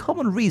is a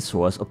common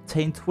resource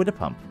obtained with a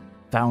pump.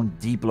 Found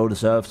deep below the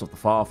surface of the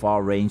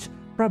far range,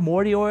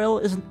 primordial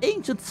is an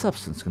ancient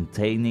substance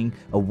containing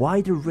a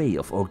wide array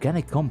of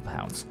organic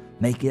compounds,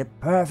 making it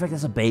perfect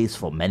as a base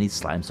for many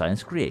slime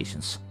science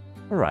creations.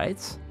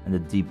 Alright, and the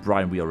deep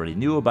brine we already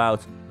knew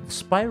about, the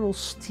spiral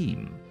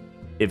steam.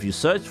 If you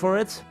search for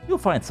it, you'll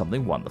find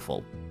something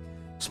wonderful.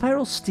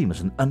 Spiral steam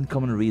is an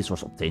uncommon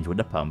resource obtained with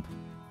a pump.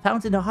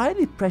 Found in the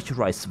highly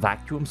pressurized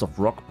vacuums of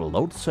rock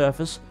below the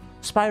surface,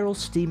 spiral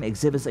steam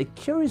exhibits a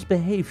curious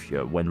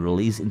behavior when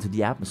released into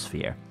the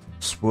atmosphere,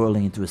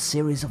 swirling into a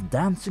series of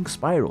dancing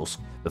spirals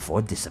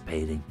before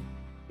dissipating.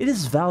 It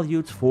is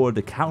valued for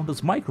the countless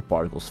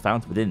microparticles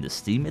found within the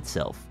steam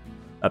itself.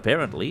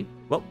 Apparently,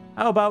 well,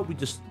 how about we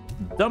just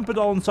dump it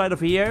all inside of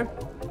here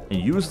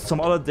and use it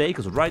some other day,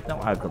 because right now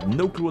I've got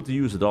no clue what to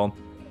use it on.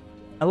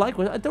 And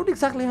likewise, I don't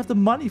exactly have the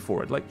money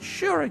for it. Like,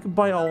 sure, I could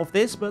buy all of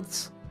this,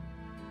 but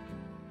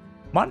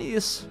money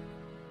is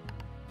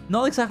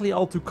not exactly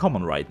all too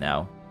common right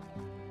now.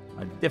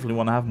 I definitely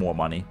want to have more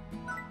money.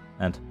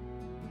 And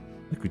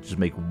I could just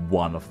make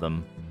one of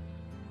them.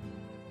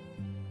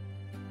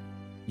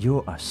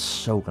 You are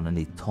so gonna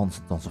need tons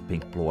and tons of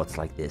pink plorts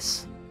like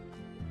this.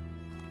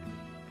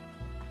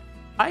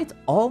 I'd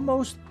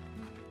almost,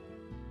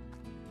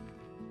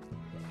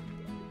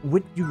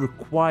 with you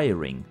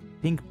requiring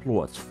pink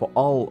plorts for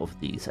all of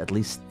these, at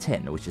least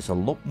 10, which is a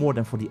lot more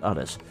than for the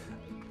others,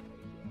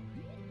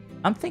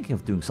 I'm thinking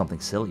of doing something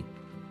silly.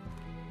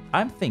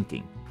 I'm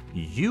thinking,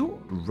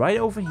 you right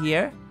over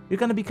here, you're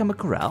gonna become a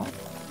corral.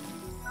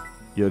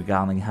 You're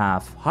gonna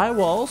have high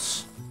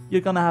walls.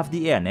 You're gonna have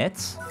the air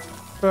nets.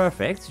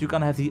 Perfect. You're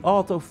gonna have the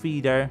auto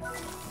feeder.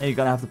 And you're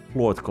gonna have the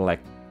plort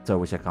collector,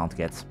 which I can't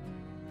get.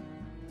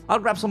 I'll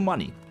grab some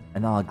money.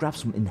 And I'll grab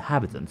some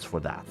inhabitants for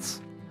that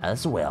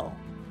as well.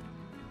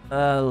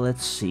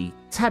 Let's see.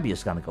 Tabby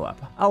is gonna go up.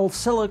 I'll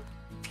sell a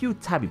few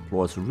tabby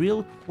plorts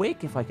real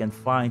quick if I can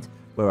find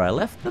where I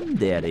left them.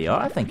 There they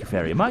are. Thank you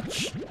very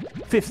much.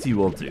 50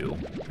 will do.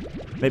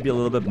 Maybe a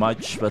little bit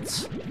much,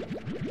 but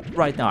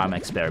right now I'm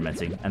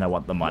experimenting and I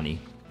want the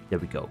money. There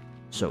we go.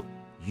 So,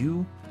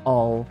 you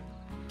all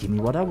give me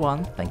what I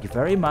want. Thank you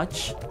very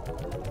much.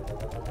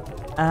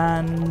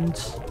 And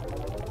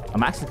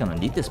I'm actually gonna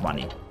need this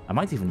money. I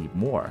might even need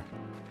more.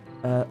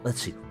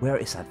 Let's see. Where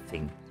is that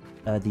thing?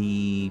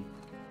 The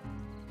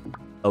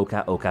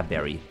Oka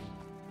berry.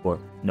 Or,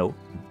 no,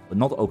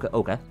 not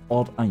Oka,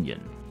 odd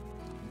onion.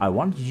 I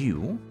want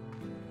you,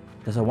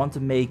 because I want to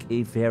make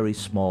a very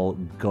small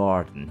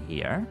garden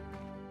here.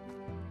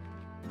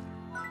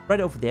 Right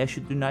over there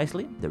should do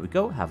nicely. There we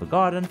go, have a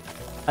garden.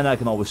 And I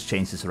can always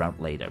change this around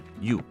later.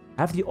 You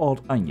have the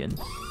odd onion,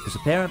 because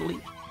apparently,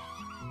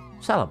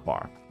 salad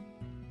bar.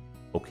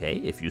 Okay,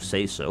 if you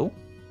say so.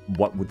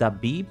 What would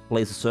that be?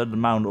 Place a certain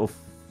amount of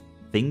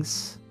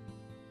things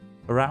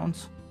around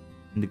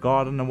in the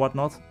garden and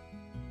whatnot.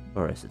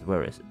 Where is it?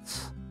 Where is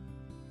it?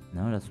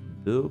 No, that's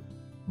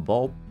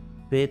ball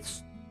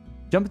pits.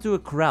 Jump into a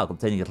corral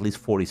containing at least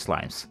 40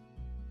 slimes.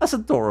 That's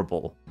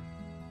adorable.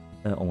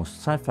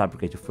 Almost time.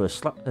 Fabricate your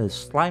first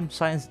slime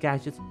science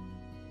gadget.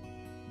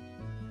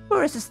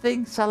 Where is this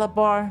thing? Salad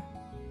bar.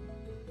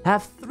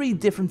 Have 3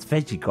 different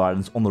veggie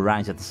gardens on the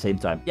ranch at the same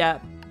time. Yeah,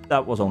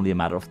 that was only a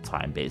matter of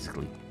time,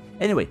 basically.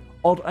 Anyway,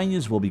 odd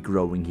onions will be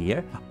growing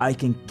here. I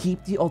can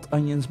keep the odd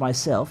onions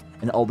myself,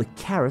 and all the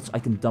carrots I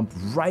can dump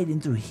right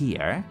into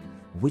here,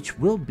 which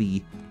will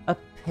be a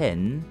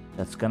pen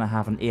that's gonna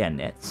have an air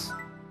net.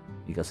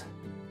 Because,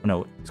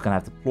 no, it's gonna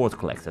have the plort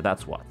collector,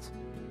 that's what.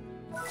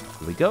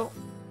 Here we go.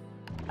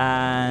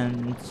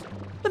 And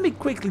let me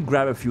quickly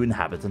grab a few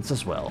inhabitants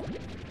as well.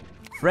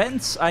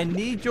 Friends, I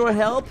need your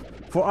help,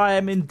 for I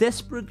am in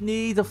desperate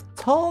need of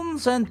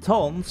tons and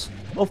tons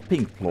of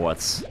pink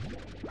plorts.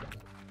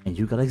 And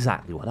you got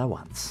exactly what I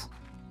want.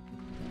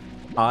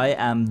 I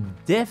am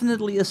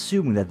definitely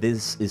assuming that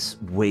this is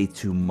way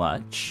too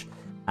much.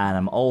 And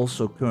I'm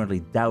also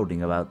currently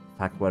doubting about the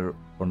fact whether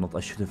or not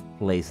I should have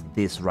placed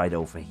this right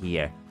over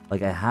here.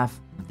 Like, I have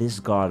this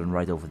garden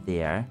right over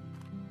there.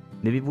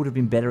 Maybe it would have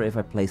been better if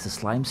I placed the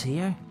slimes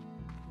here.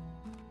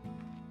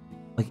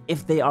 Like,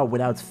 if they are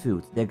without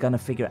food, they're gonna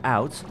figure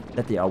out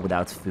that they are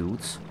without food.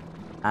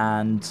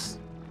 And...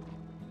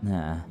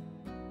 nah.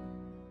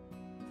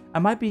 I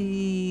might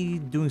be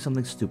doing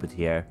something stupid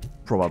here.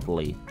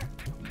 Probably.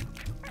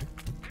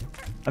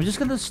 I'm just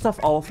gonna stuff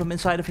all of them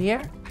inside of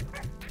here.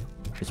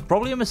 It's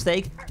probably a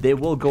mistake. They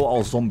will go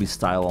all zombie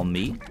style on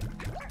me.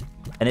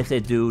 And if they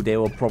do, they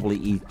will probably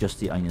eat just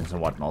the onions and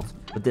whatnot.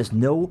 But there's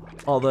no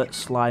other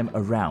slime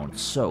around.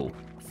 So,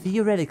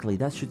 theoretically,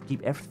 that should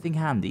keep everything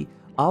handy.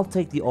 I'll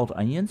take the odd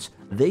onions.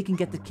 They can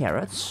get the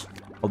carrots.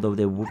 Although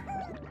they would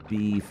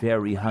be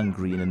very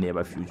hungry in the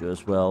nearby future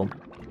as well.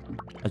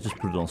 I just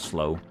put it on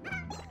slow.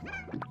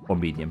 Or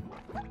medium.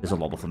 There's a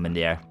lot of them in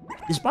there.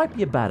 This might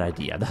be a bad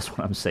idea, that's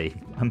what I'm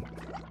saying.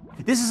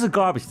 This is a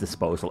garbage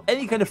disposal.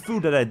 Any kind of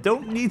food that I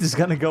don't need is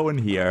gonna go in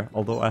here.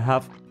 Although I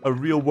have a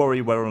real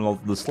worry whether or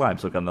not the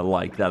slimes are gonna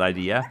like that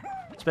idea.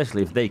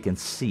 Especially if they can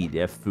see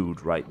their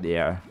food right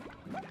there.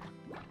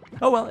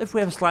 Oh well, if we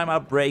have a slime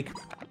outbreak,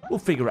 we'll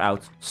figure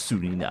out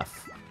soon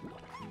enough.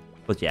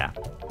 But yeah,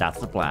 that's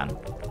the plan.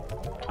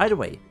 Either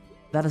way,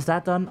 that is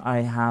that done. I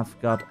have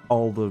got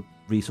all the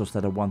resources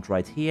that I want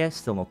right here.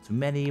 Still not too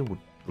many. Would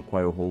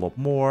require a whole lot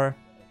more.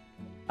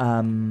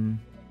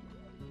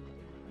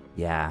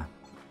 Yeah.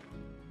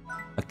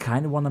 I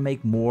kind of want to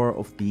make more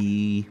of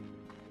the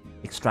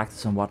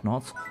extractors and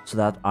whatnot, so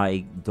that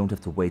I don't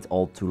have to wait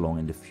all too long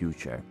in the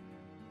future.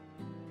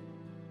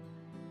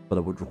 But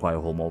it would require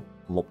a whole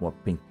lot more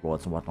pink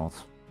plorts and whatnot.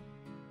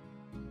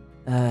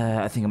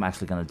 I think I'm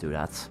actually going to do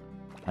that.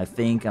 I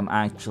think I'm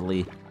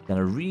actually going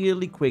to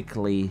really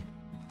quickly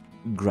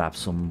grab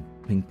some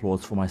pink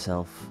plorts for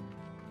myself.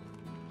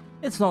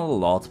 It's not a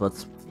lot,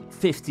 but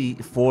 50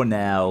 for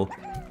now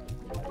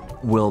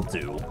will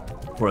do.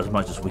 For as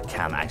much as we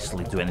can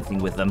actually do anything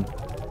with them.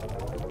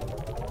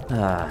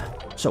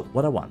 So,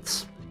 what I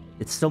want.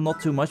 It's still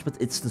not too much, but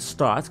it's the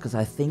start, because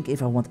I think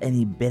if I want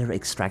any better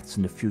extracts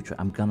in the future,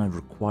 I'm gonna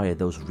require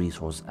those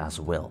resources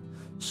as well.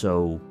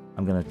 So,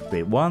 I'm gonna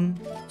create 1,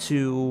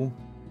 2,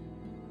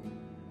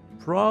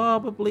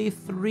 probably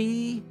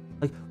 3.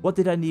 Like, what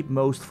did I need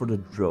most for the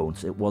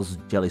drones? It was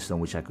jellystone,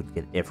 which I could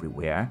get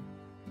everywhere.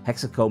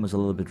 Hexacomb is a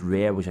little bit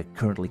rare, which I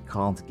currently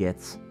can't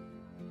get.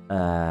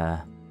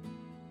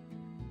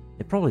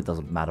 It probably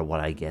doesn't matter what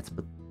I get,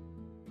 but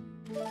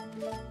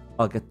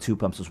I'll get 2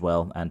 pumps as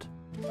well, and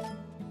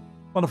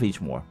 1 of each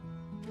more.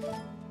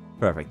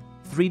 Perfect.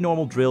 3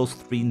 normal drills,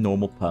 3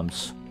 normal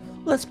pumps.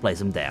 Let's place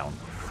them down.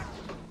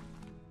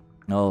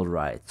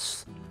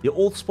 Alright. The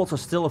old spots are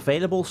still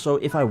available, so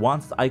if I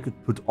wanted, I could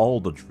put all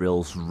the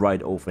drills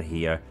right over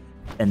here,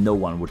 and no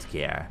one would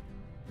care.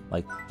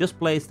 Like, just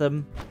place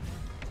them.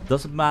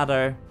 Doesn't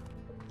matter.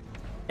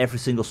 Every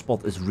single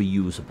spot is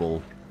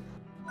reusable.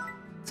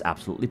 It's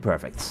absolutely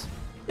perfect.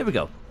 Here we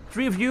go.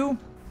 3 of you.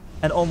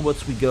 And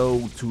onwards we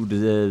go to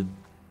the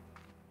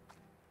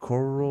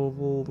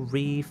coral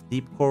reef,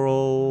 deep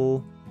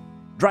coral,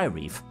 dry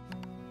reef.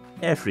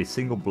 Every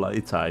single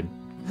bloody time.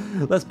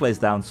 Let's place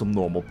down some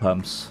normal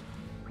pumps.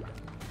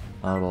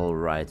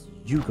 Alright,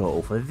 you go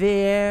over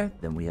there.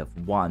 Then we have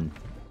one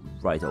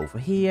right over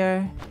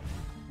here.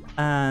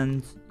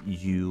 And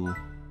you...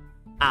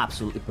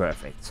 Absolutely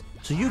perfect.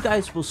 So you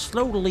guys will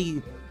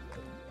slowly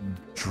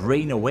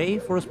drain away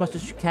for as much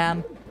as you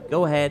can.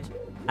 Go ahead.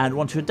 And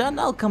once you're done,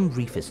 I'll come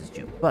revisit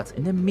you. But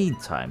in the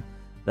meantime,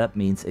 that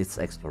means it's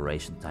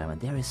exploration time.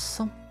 And there is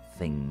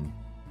something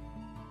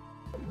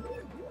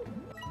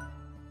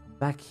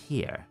back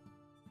here.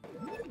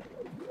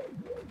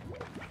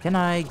 Can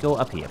I go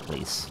up here,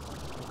 please?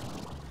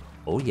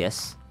 Oh,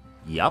 yes.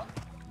 Yup.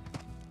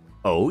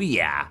 Oh,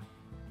 yeah.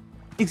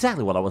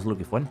 Exactly what I was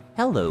looking for.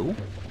 Hello.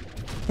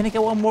 Can I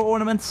get one more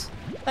ornament?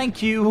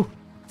 Thank you.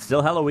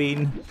 Still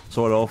Halloween.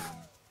 Sort of.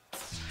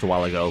 It's a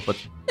while ago, but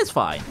it's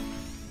fine.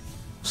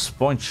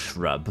 Sponge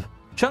shrub.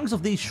 Chunks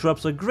of these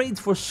shrubs are great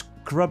for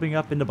scrubbing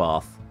up in the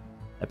bath.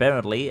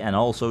 Apparently, and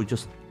also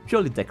just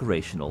purely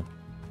decorational.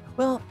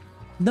 Well,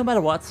 no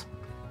matter what,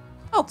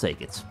 I'll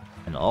take it.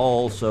 And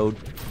also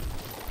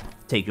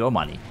take your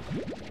money.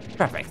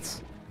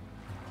 Perfect.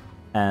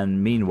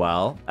 And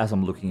meanwhile, as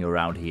I'm looking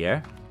around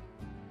here,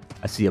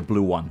 I see a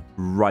blue one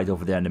right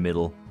over there in the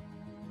middle,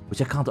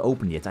 which I can't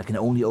open yet. I can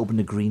only open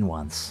the green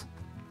ones,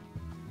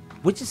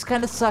 which is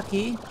kind of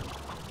sucky,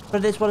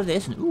 but it is what it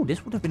is. And ooh,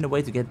 this would have been the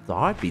way to get the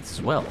heartbeats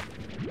as well.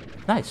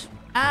 Nice.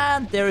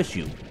 And there is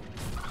you.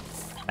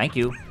 Thank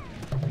you.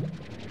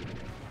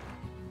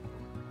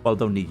 Well,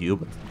 don't need you,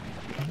 but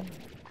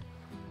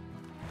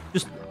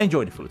just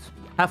enjoy the food.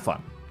 Have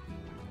fun.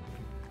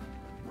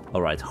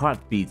 Alright,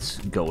 heartbeats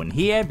go in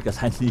here,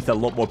 because I need a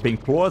lot more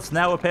pink plorts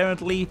now,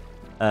 apparently.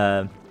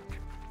 Yeah,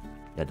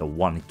 the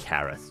one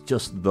carrot.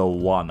 Just the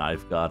one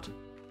I've got.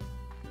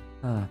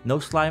 No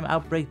slime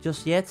outbreak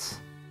just yet.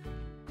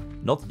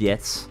 Not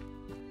yet.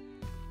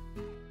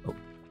 Oh,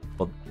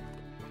 but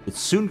it's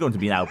soon going to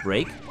be an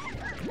outbreak.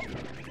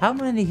 How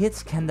many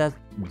hits can that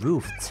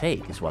roof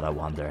take, is what I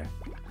wonder.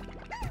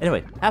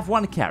 Anyway, have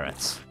 1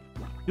 carrot.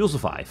 You'll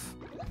survive.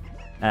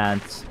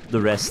 And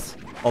the rest,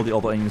 all the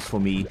other onions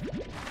for me.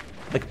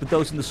 I can put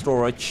those in the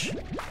storage.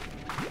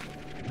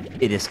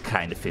 It is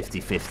kind of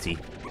 50-50.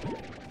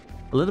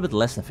 A little bit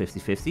less than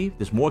 50-50.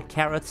 There's more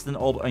carrots than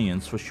all the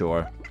onions for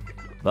sure.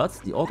 But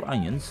the other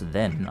onions,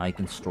 then I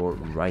can store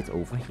right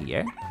over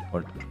here.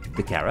 Or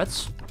the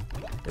carrots.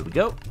 There we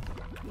go.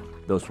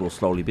 Those will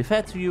slowly be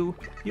fed to you.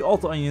 The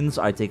other onions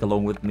I take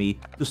along with me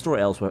to store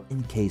elsewhere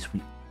in case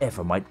we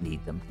ever might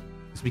need them.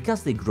 It's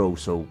because they grow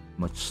so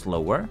much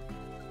slower.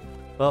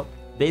 Well,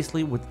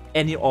 basically with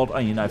any odd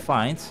onion I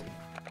find,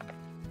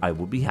 I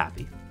would be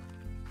happy.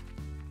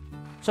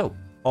 So,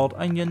 odd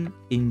onion,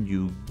 in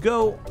you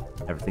go.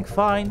 Everything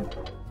fine.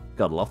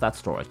 Gotta love that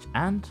storage.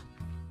 And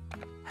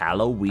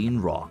Halloween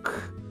rock.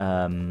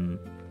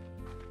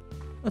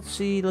 Let's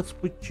see, let's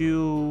put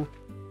you...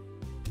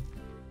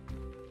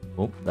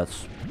 Oh,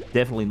 that's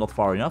definitely not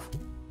far enough.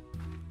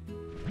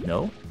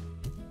 No.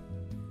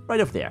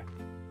 Right over there.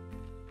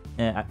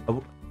 I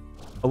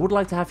would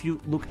like to have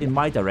you look in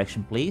my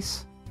direction,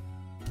 please.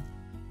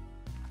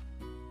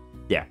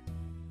 Yeah.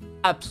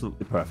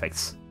 Absolutely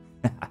perfect.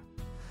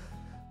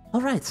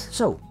 Alright,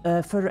 so,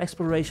 further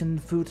exploration.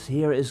 Food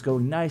here is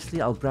going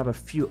nicely. I'll grab a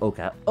few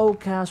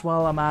Okas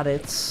while I'm at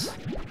it.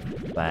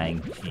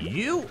 Thank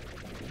you.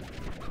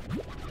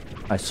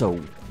 I so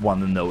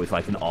want to know if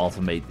I can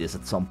automate this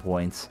at some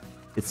point.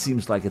 It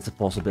seems like it's a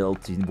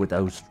possibility with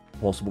those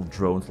possible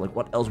drones. Like,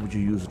 what else would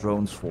you use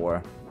drones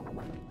for?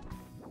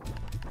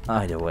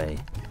 Either way.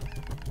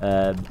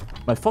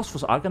 My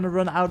phosphors are gonna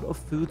run out of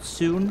food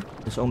soon.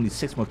 There's only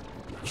 6 more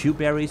Q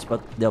berries,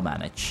 but they'll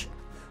manage.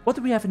 What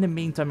do we have in the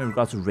meantime in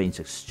regards to range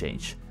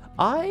exchange?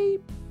 I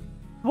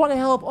want to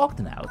help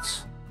Ogden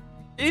out.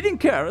 Eating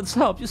carrots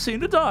help you see in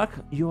the dark.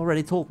 You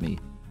already told me.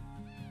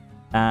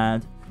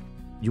 And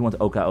you want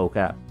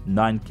Oka,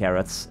 9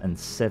 carrots and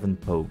 7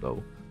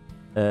 pogo.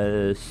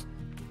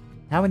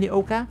 How many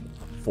Oka?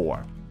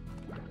 4.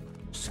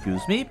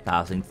 Excuse me,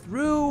 passing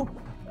through.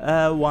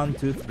 1,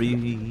 2,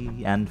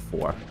 3, and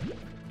 4.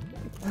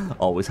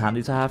 Always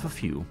handy to have a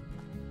few.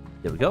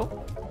 There we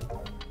go.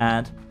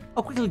 And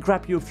I'll quickly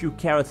grab you a few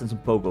carrots and some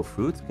pogo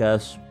fruit,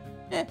 because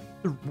the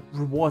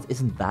reward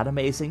isn't that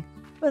amazing,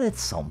 but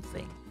it's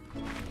something.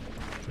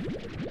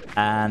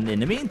 And in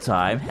the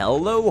meantime,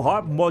 hello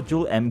Harp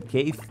Module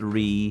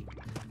MK3.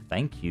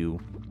 Thank you.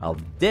 I'll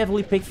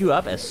definitely pick you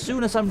up as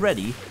soon as I'm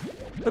ready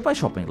with my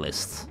shopping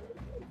list.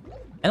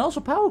 And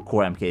also Power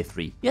Core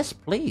MK3. Yes,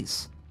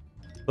 please.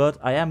 But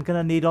I am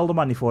gonna need all the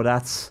money for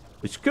that.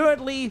 Which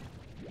currently,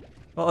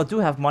 well, I do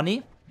have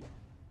money.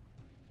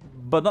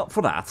 but not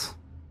for that.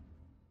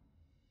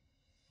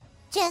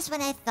 Just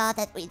when I thought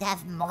that we'd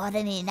have more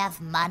than enough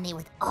money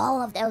with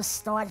all of those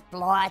stored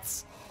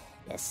plorts,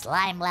 the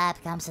slime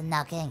lab comes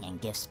a-knocking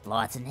and gives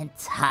plorts an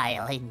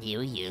entirely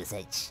new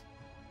usage.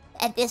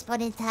 At this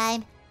point in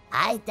time,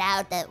 I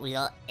doubt that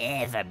we'll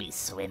ever be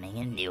swimming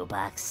in new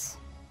bucks.